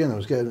it was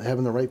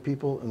having the right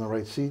people in the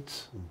right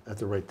seats at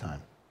the right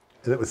time.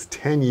 And that was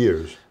 10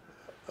 years,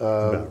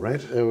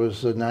 right? It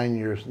was 9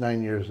 years.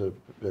 9 years of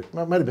it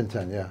might have been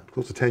 10, yeah.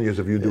 Close to 10 years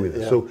of you doing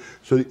this. So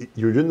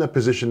you're in that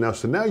position now.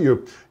 So now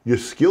your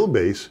skill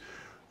base,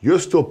 you're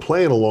still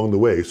playing along the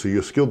way. So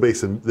your skill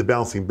base in the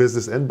balancing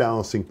business and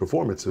balancing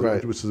performance,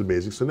 which is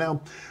amazing. So now,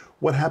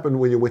 what happened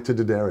when you went to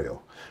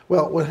D'Addario?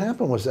 Well, what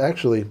happened was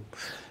actually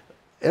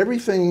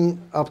everything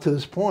up to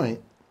this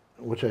point,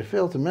 which I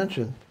failed to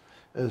mention,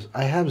 is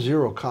I have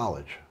zero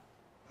college.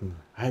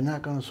 I had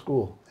not gone to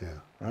school.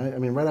 Right? I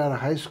mean, right out of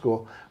high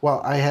school,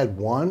 well, I had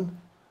won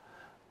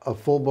a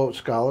full boat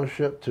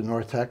scholarship to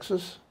North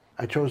Texas.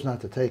 I chose not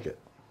to take it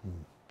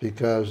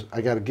because I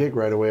got a gig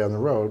right away on the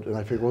road, and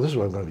I figured, well, this is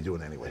what I'm going to be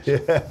doing anyways.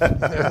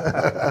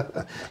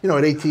 At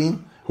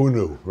 18. Who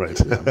knew, right?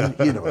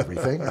 You know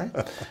everything, right?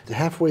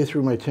 Halfway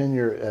through my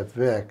tenure at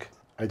Vic,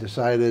 I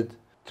decided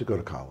to go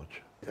to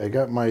college. I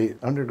got my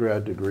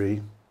undergrad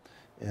degree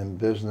in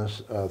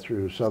business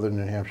through Southern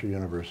New Hampshire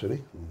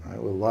University,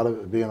 right, with a lot of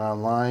it being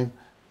online,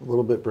 a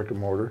little bit brick and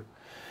mortar.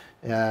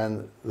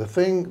 And the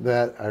thing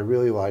that I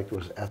really liked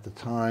was, at the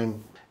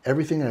time,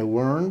 everything I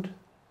learned,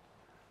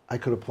 I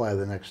could apply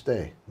the next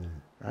day.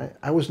 right?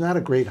 I was not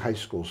a great high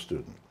school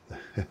student.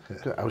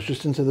 I was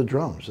just into the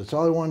drums. That's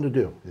all I wanted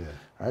to do. Yeah.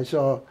 Right?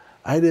 So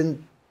I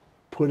didn't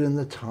put in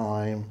the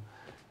time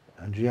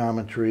and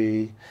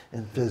geometry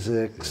and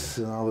physics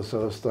and all this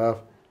other stuff.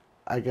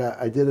 I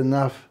did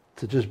enough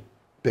to just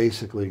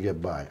basically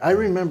get by. I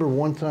remember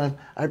one time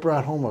I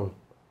brought home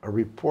a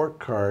report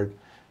card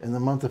in the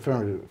month of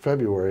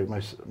February,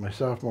 my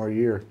sophomore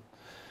year,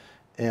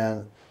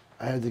 and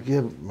I had to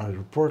give my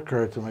report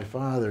card to my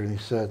father, and he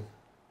said,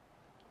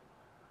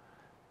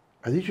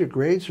 "Are these your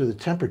grades or the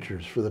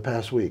temperatures for the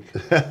past week?"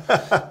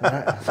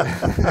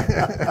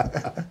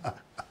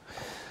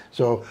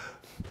 So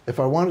if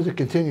I wanted to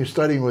continue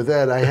studying with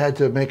Ed, I had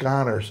to make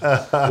honors,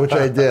 which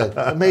I did.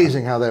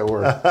 Amazing how that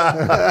worked.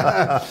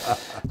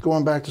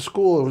 Going back to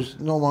school, it was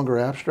no longer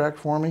abstract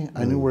for me.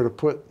 I knew where to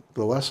put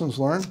the lessons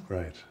learned.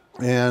 Right.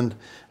 And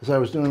as I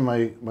was doing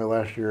my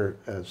last year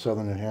at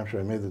Southern New Hampshire,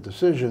 I made the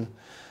decision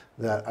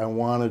that I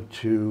wanted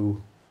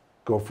to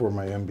go for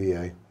my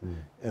MBA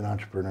in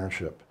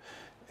entrepreneurship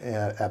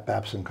at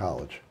Babson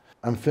College.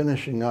 I'm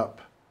finishing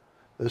up,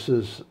 this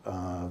is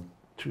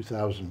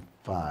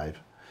 2005,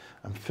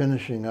 I'm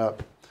finishing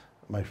up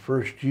my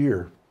first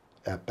year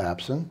at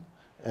Babson,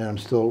 and I'm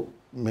still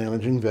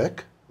managing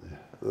Vic,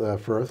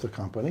 the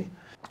company.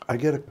 I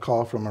get a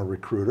call from a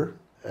recruiter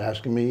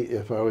asking me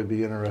if I would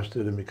be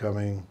interested in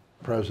becoming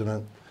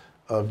president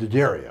of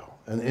D'Addario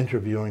and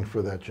interviewing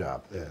for that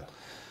job. Yeah.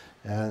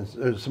 And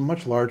it's a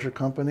much larger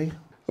company,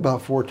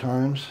 about 4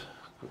 times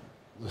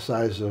the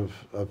size of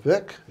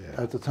Vic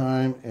at the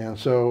time. And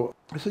so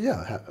I said,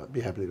 yeah, I'd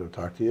be happy to go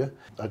talk to you.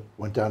 I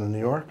went down to New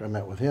York. I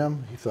met with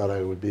him. He thought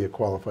I would be a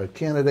qualified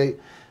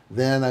candidate.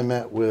 Then I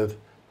met with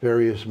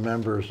various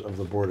members of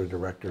the board of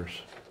directors.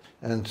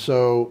 And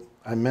so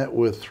I met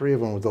with 3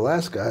 of them. The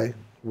last guy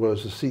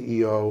was the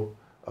CEO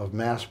of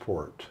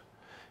Massport.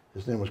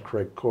 His name was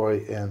Craig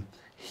Coy, and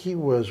he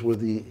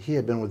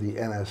had been with the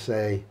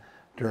NSA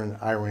during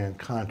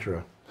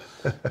Iran-Contra.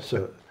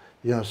 So,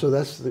 so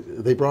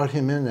they brought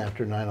him in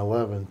after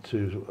 9/11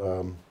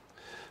 to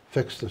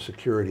fix the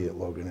security at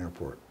Logan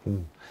Airport.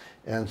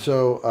 And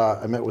so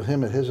I met with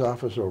him at his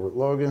office over at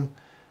Logan,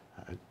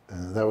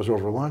 and that was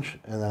over lunch,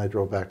 and then I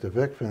drove back to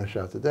Vic, finished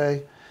out the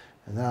day,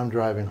 and now I'm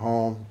driving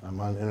home. I'm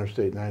on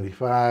Interstate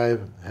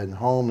 95, heading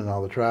home in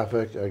all the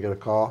traffic. I get a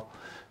call.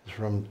 It's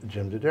from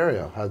Jim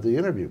D'Addario. How'd the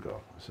interview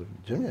go? I said,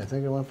 Jimmy, I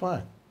think it went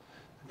fine.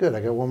 Good,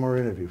 I got one more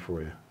interview for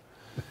you.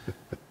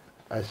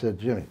 I said,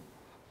 Jimmy,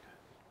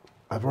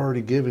 I've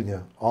already given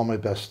you all my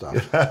best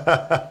stuff.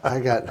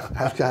 I've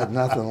got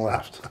nothing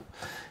left.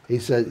 He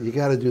said, you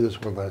got to do this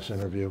one last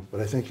interview,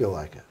 but I think you'll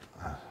like it.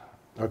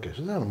 Okay,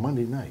 so that's on a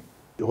Monday night.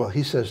 Well,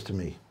 he says to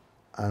me,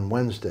 on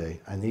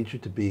Wednesday, I need you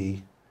to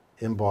be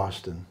in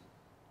Boston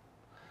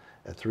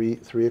at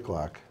 3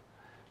 o'clock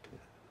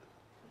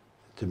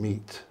to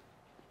meet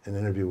an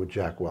interview with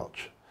Jack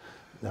Welch.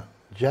 Now,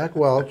 Jack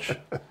Welch,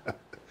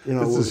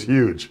 this is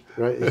huge.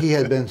 Right? He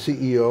had been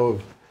CEO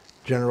of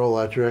General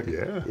Electric.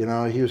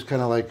 Yeah. He was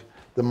kind of like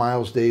the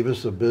Miles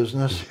Davis of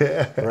business,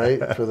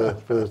 right? For the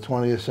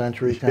 20th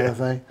century kind of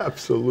thing.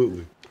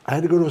 Absolutely. I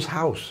had to go to his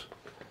house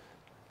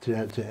to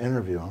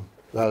interview him,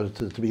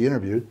 to be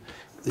interviewed.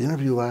 The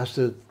interview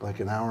lasted like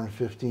an hour and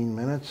 15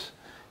 minutes,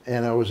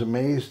 and I was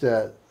amazed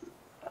at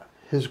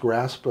his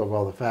grasp of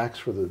all the facts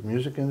for the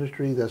music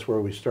industry. That's where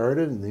we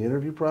started in the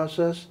interview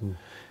process. And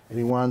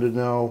he wanted to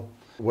know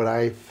what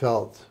I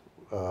felt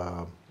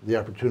the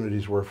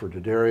opportunities were for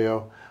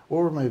D'Addario.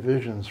 What were my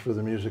visions for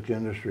the music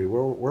industry?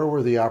 Where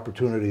were the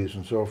opportunities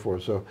and so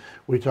forth? So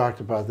we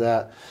talked about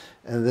that.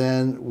 And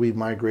then we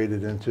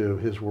migrated into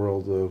his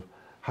world of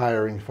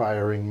hiring,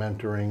 firing,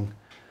 mentoring,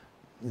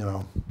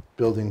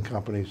 building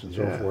companies and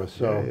so forth.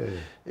 So,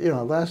 it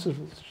lasted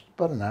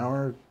about an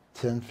hour,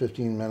 10,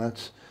 15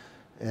 minutes.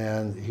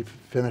 And he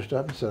finished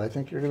up and said, I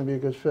think you're going to be a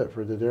good fit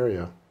for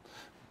D'Addario.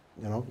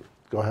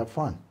 Go have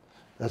fun.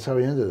 That's how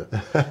he ended it.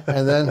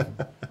 And then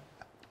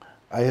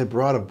I had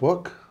brought a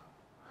book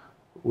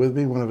with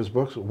me, one of his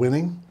books,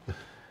 Winning.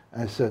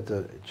 And I said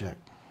to Jack,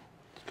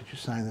 could you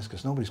sign this?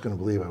 Because nobody's going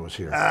to believe I was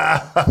here.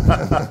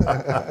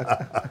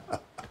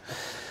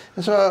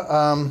 And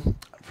so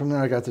from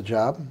there I got the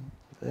job.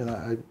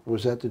 I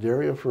was at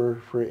D'Addario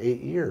for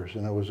 8 years,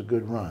 and it was a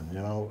good run.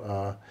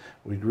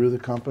 We grew the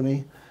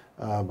company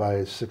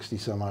by 60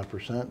 some odd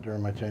 %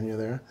 during my tenure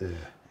there. Yeah.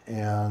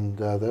 And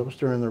that was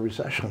during the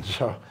recession.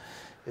 So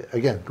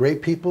again,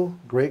 great people,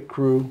 great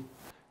crew,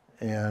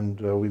 and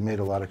we made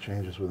a lot of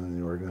changes within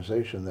the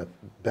organization that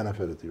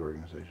benefited the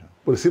organization.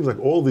 But it seems like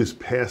all this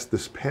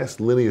past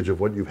lineage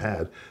of what you've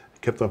had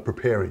kept on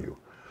preparing you.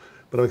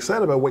 But I'm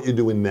excited about what you're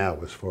doing now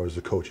as far as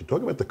the coaching.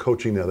 Talk about the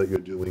coaching now that you're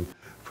doing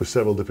for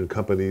several different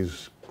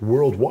companies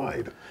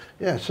worldwide.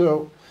 Yeah,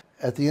 so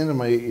at the end of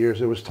my 8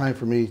 years, it was time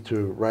for me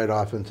to ride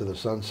off into the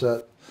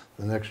sunset.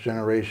 The next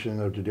generation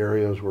of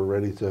D'Addarios were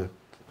ready to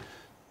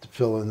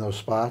fill in those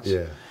spots.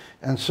 Yeah.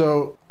 And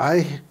so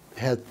I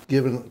had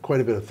given quite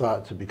a bit of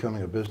thought to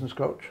becoming a business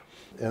coach.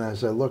 And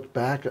as I looked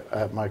back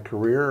at my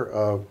career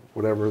of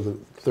whatever the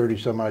 30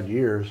 some odd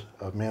years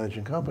of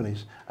managing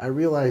companies, I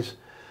realized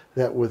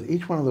that with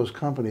each one of those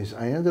companies,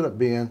 I ended up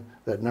being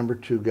that number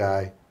 2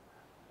 guy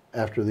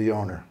after the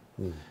owner.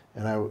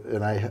 And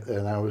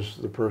I was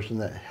the person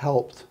that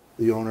helped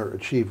the owner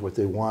achieve what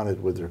they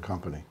wanted with their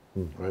company,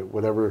 right?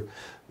 Whatever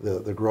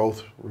the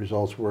growth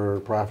results were,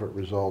 profit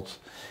results,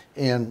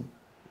 and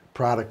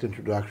product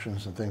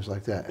introductions and things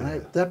like that.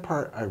 And that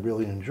part I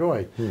really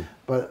enjoyed.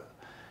 But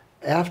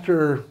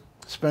after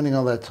spending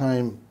all that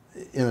time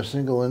in a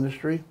single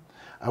industry,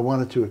 I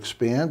wanted to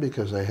expand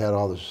because I had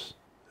all this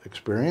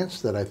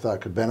experience that I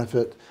thought could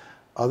benefit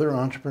other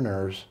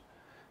entrepreneurs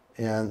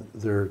and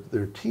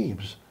their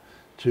teams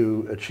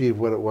to achieve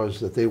what it was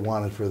that they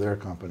wanted for their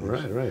companies.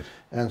 Right, right.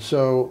 And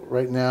so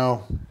right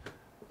now,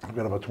 I've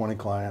got about 20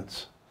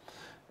 clients,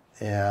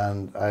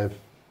 and I've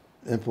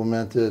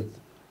implemented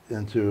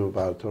into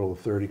about a total of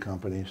 30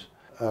 companies.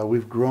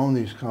 We've grown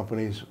these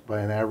companies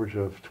by an average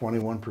of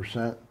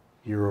 21%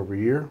 year over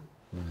year,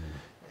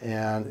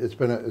 and it's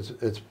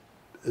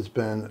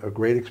been a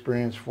great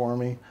experience for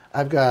me.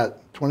 I've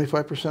got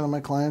 25% of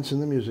my clients in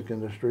the music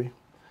industry.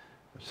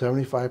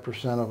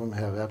 75% of them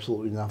have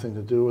absolutely nothing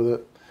to do with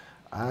it.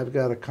 I've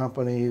got a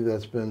company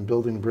that's been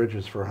building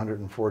bridges for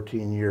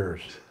 114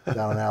 years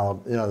down in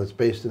Alabama, that's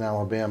based in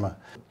Alabama.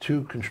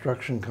 2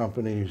 construction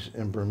companies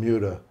in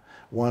Bermuda.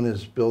 One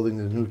is building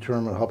the new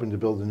terminal, helping to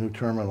build the new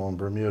terminal in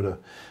Bermuda.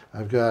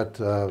 I've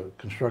got a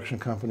construction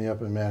company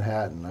up in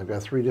Manhattan. I've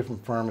got 3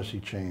 different pharmacy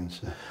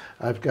chains.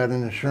 I've got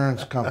an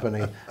insurance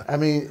company. I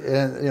mean,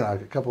 and a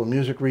couple of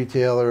music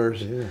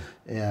retailers,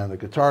 and a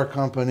guitar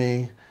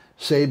company.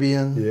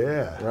 Sabian,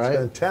 right?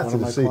 It's fantastic One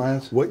of my to see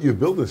clients. what you've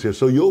built this year.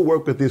 So you'll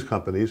work with these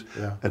companies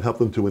and help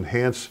them to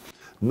enhance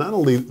not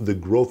only the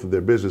growth of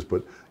their business,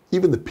 but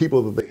even the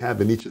people that they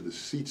have in each of the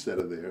seats that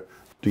are there.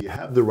 Do you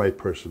have the right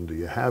person? Do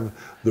you have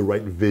the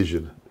right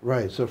vision?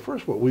 Right. So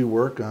first what we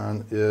work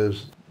on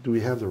is, do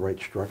we have the right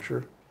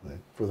structure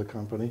for the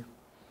company?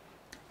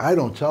 I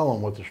don't tell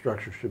them what the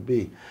structure should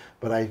be,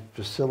 but I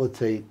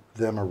facilitate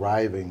them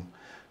arriving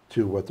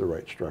to what the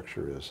right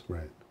structure is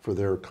for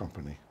their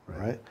company.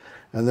 Right.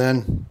 And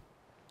then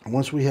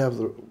once we have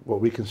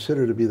what we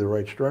consider to be the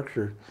right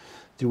structure,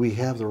 do we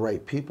have the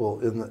right people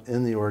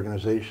in the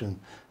organization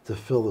to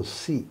fill the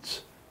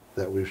seats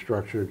that we've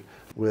structured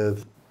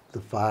with the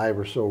 5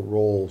 or so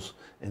roles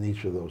in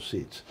each of those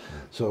seats?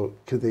 So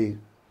could they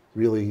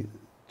really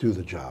do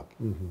the job,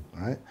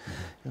 right?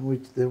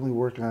 And then we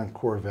work on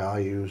core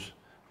values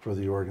for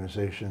the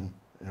organization.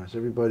 Does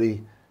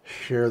everybody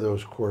share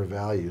those core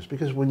values?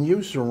 Because when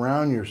you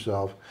surround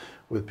yourself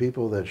with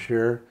people that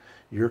share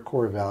your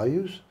core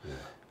values,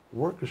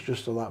 work is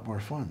just a lot more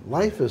fun.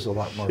 Life is a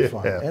lot more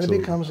fun, and it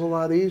becomes a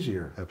lot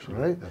easier,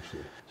 right? Absolutely.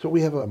 So we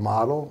have a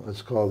model.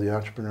 It's called the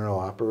Entrepreneurial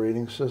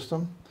Operating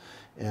System,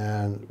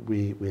 and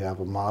we have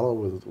a model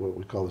with what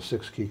we call the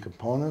 6 key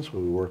components,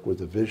 where we work with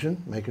the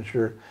vision, making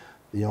sure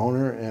the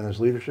owner and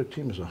his leadership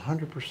team is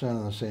 100%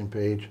 on the same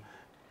page,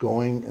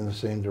 going in the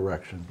same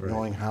direction,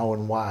 knowing how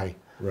and why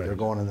they're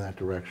going in that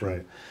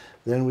direction.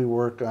 Then we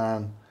work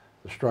on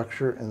the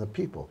structure and the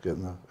people,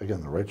 getting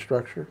the right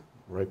structure,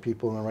 right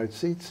people in the right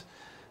seats.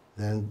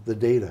 Then the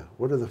data.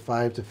 What are the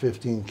 5 to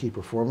 15 key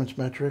performance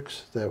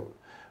metrics that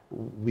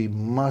we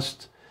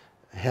must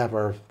have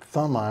our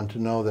thumb on to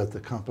know that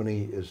the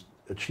company is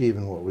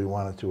achieving what we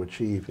want it to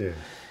achieve?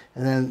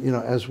 And then,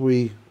 as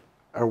we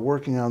are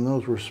working on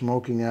those, we're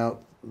smoking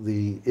out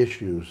the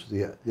issues.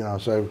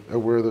 So I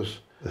wear this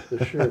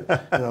shirt.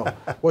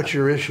 What's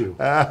your issue?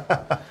 Right?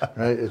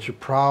 It's your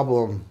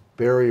problem,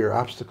 barrier,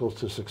 obstacles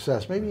to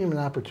success, maybe even an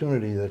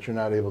opportunity that you're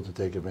not able to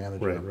take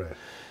advantage of.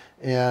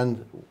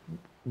 And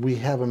we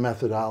have a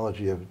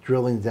methodology of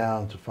drilling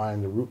down to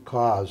find the root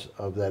cause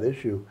of that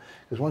issue.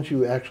 Because once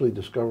you actually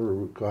discover a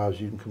root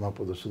cause, you can come up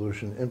with a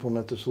solution,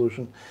 implement the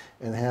solution,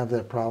 and have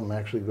that problem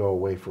actually go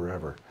away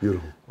forever.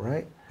 Beautiful.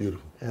 Right?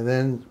 Beautiful. And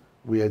then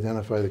we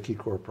identify the key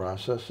core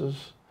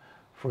processes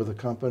for the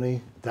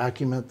company,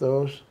 document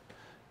those,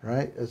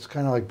 right? It's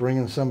kind of like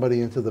bringing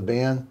somebody into the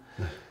band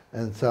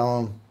and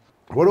tell them,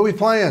 what are we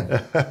playing?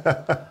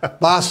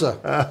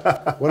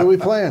 Bossa. What are we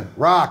playing?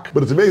 Rock.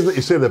 But it's amazing that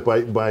you say that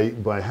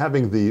by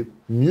having the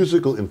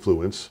musical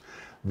influence,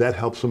 that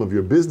helps some of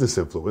your business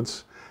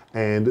influence,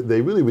 and they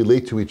really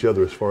relate to each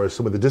other as far as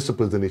some of the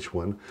disciplines in each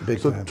one.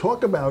 So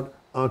talk about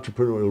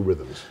Entrepreneurial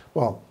Rhythms.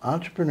 Well,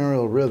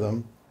 Entrepreneurial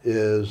Rhythm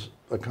is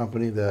a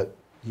company that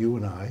you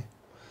and I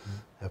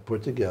have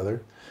put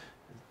together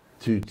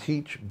to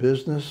teach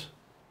business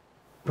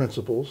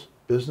principles,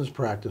 business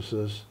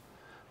practices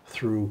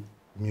through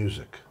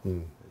music.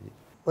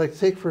 Like,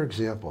 take for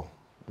example,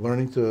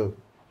 learning to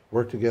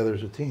work together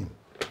as a team.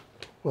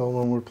 Well,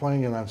 when we're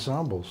playing in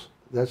ensembles,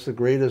 that's the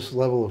greatest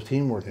level of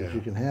teamwork that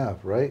you can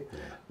have, right?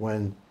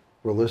 When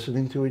we're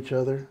listening to each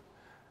other,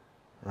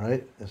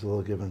 right? There's a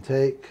little give and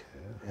take,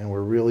 and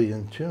we're really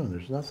in tune.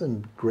 There's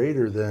nothing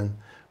greater than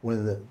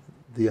when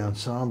the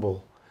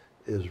ensemble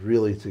is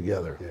really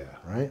together,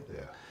 right?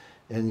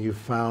 And you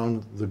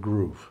found the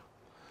groove,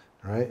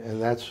 right?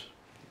 And that's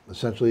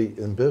essentially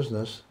in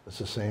business. It's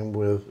the same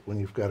with when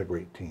you've got a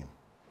great team,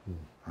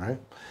 right?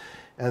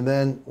 And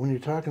then when you're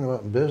talking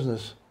about in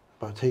business,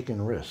 about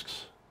taking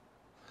risks,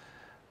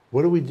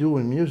 What do we do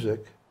in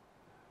music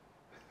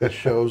that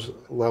shows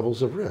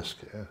levels of risk,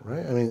 Yeah.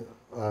 right? I mean,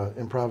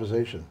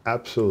 improvisation.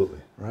 Absolutely.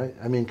 Right?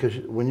 I mean, because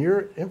when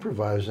you're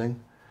improvising,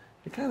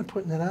 you're kind of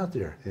putting it out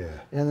there. Yeah.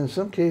 And in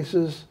some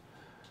cases,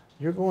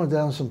 you're going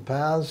down some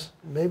paths.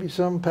 Maybe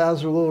some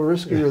paths are a little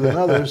riskier than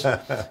others.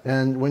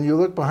 And when you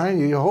look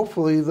behind you,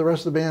 hopefully the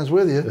rest of the band's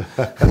with you.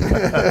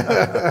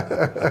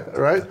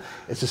 Right?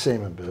 It's the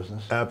same in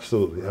business.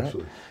 Absolutely, Right?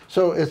 absolutely.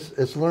 So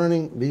it's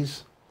learning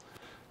these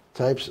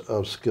types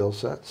of skill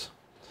sets.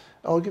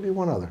 I'll give you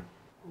one other.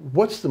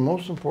 What's the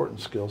most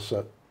important skill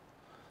set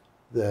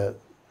that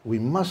we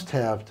must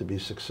have to be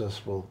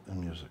successful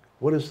in music?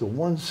 What is the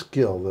one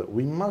skill that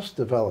we must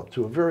develop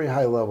to a very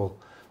high level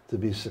to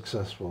be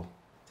successful?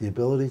 The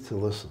ability to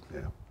listen,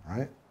 Yeah.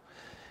 right?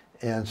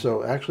 And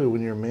so actually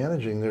when you're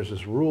managing, there's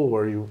this rule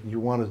where you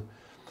want to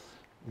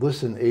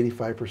listen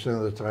 85%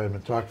 of the time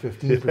and talk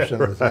 15%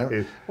 of the time.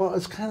 Right. Well,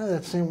 it's kind of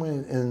that same way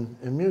in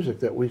music,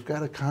 that we've got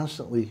to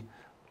constantly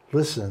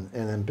listen,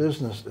 and in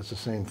business, it's the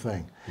same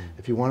thing.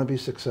 If you want to be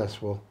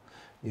successful,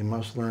 you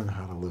must learn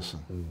how to listen,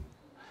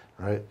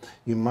 right?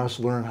 You must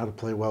learn how to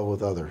play well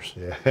with others.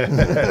 Yeah.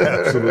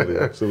 Absolutely,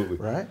 absolutely.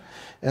 Right?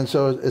 And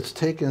so it's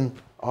taken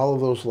all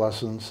of those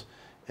lessons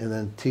and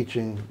then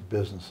teaching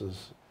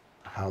businesses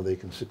how they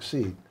can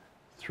succeed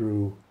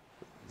through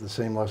the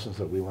same lessons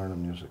that we learn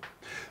in music.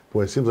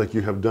 Boy, it seems like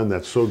you have done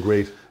that so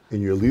great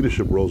in your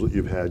leadership roles that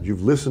you've had.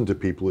 You've listened to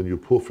people and you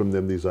pull from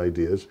them these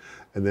ideas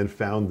and then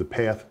found the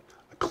path,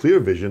 a clear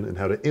vision, and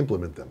how to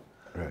implement them.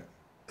 Right.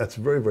 That's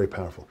very, very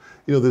powerful.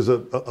 You know, there's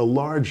a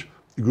large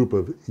group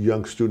of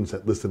young students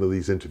that listen to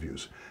these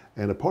interviews.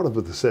 And a part of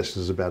what the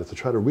session is about is to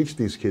try to reach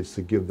these kids,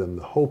 to give them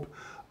the hope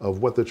of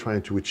what they're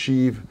trying to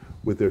achieve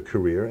with their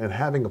career and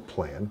having a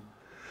plan.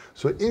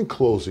 So in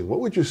closing, what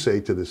would you say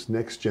to this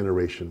next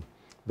generation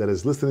that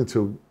is listening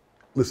to,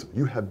 listen,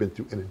 you have been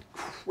through an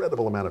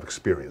incredible amount of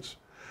experience.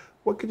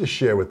 What could you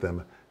share with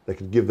them that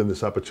could give them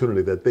this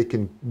opportunity that they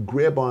can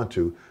grab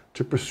onto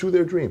to pursue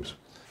their dreams?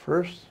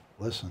 First,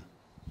 listen.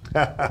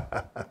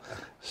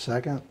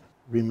 Second,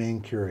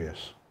 remain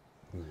curious.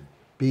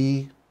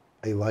 Be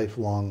a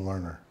lifelong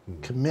learner.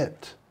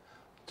 Commit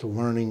to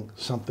learning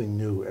something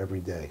new every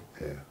day.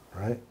 Yeah.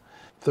 Right?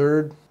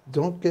 Third,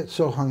 don't get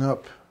so hung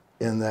up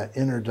in that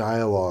inner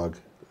dialogue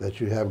that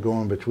you have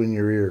going between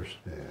your ears.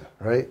 Yeah.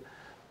 Right?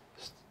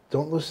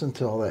 Don't listen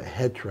to all that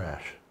head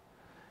trash.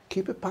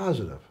 Keep it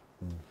positive.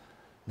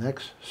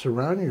 Next,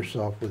 surround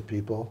yourself with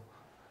people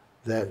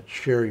that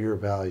share your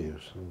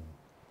values,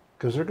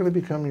 because they're going to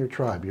become your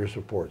tribe, your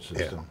support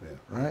system. Yeah.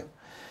 Right?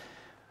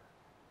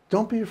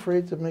 Don't be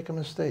afraid to make a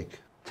mistake.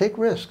 Take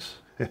risks.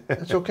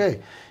 It's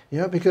okay. You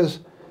know,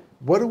 because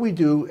what do we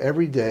do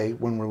every day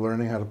when we're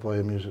learning how to play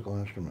a musical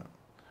instrument?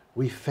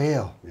 We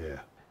fail. Yeah.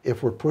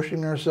 If we're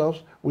pushing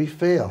ourselves, we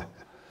fail.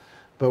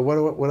 But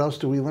what else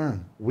do we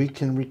learn? We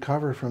can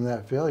recover from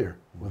that failure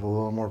with a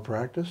little more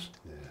practice,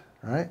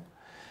 right?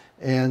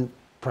 And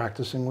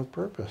practicing with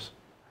purpose,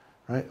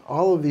 right?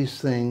 All of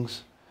these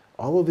things,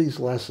 all of these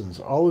lessons,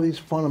 all of these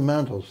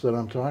fundamentals that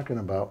I'm talking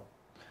about,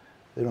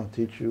 they don't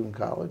teach you in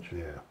college.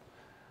 Yeah.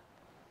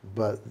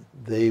 But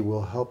they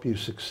will help you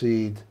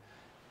succeed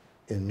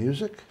in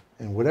music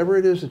and whatever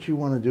it is that you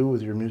want to do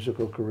with your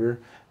musical career,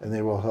 and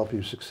they will help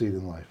you succeed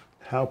in life.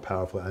 How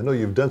powerful. I know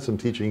you've done some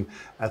teaching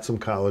at some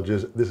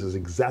colleges. This is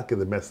exactly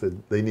the message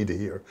they need to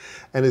hear.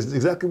 And it's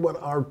exactly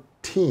what our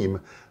team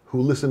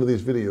who listen to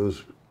these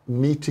videos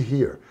need to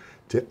hear.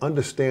 To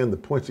understand the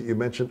points that you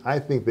mentioned, I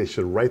think they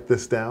should write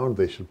this down.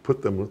 They should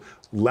put them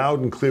loud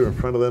and clear in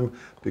front of them,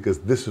 because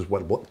this is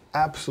what will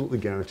absolutely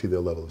guarantee their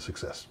level of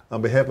success.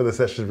 On behalf of the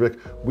Sessions, Rick,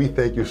 we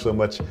thank you so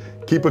much.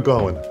 Keep it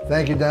going.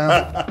 Thank you,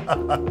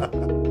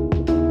 Don.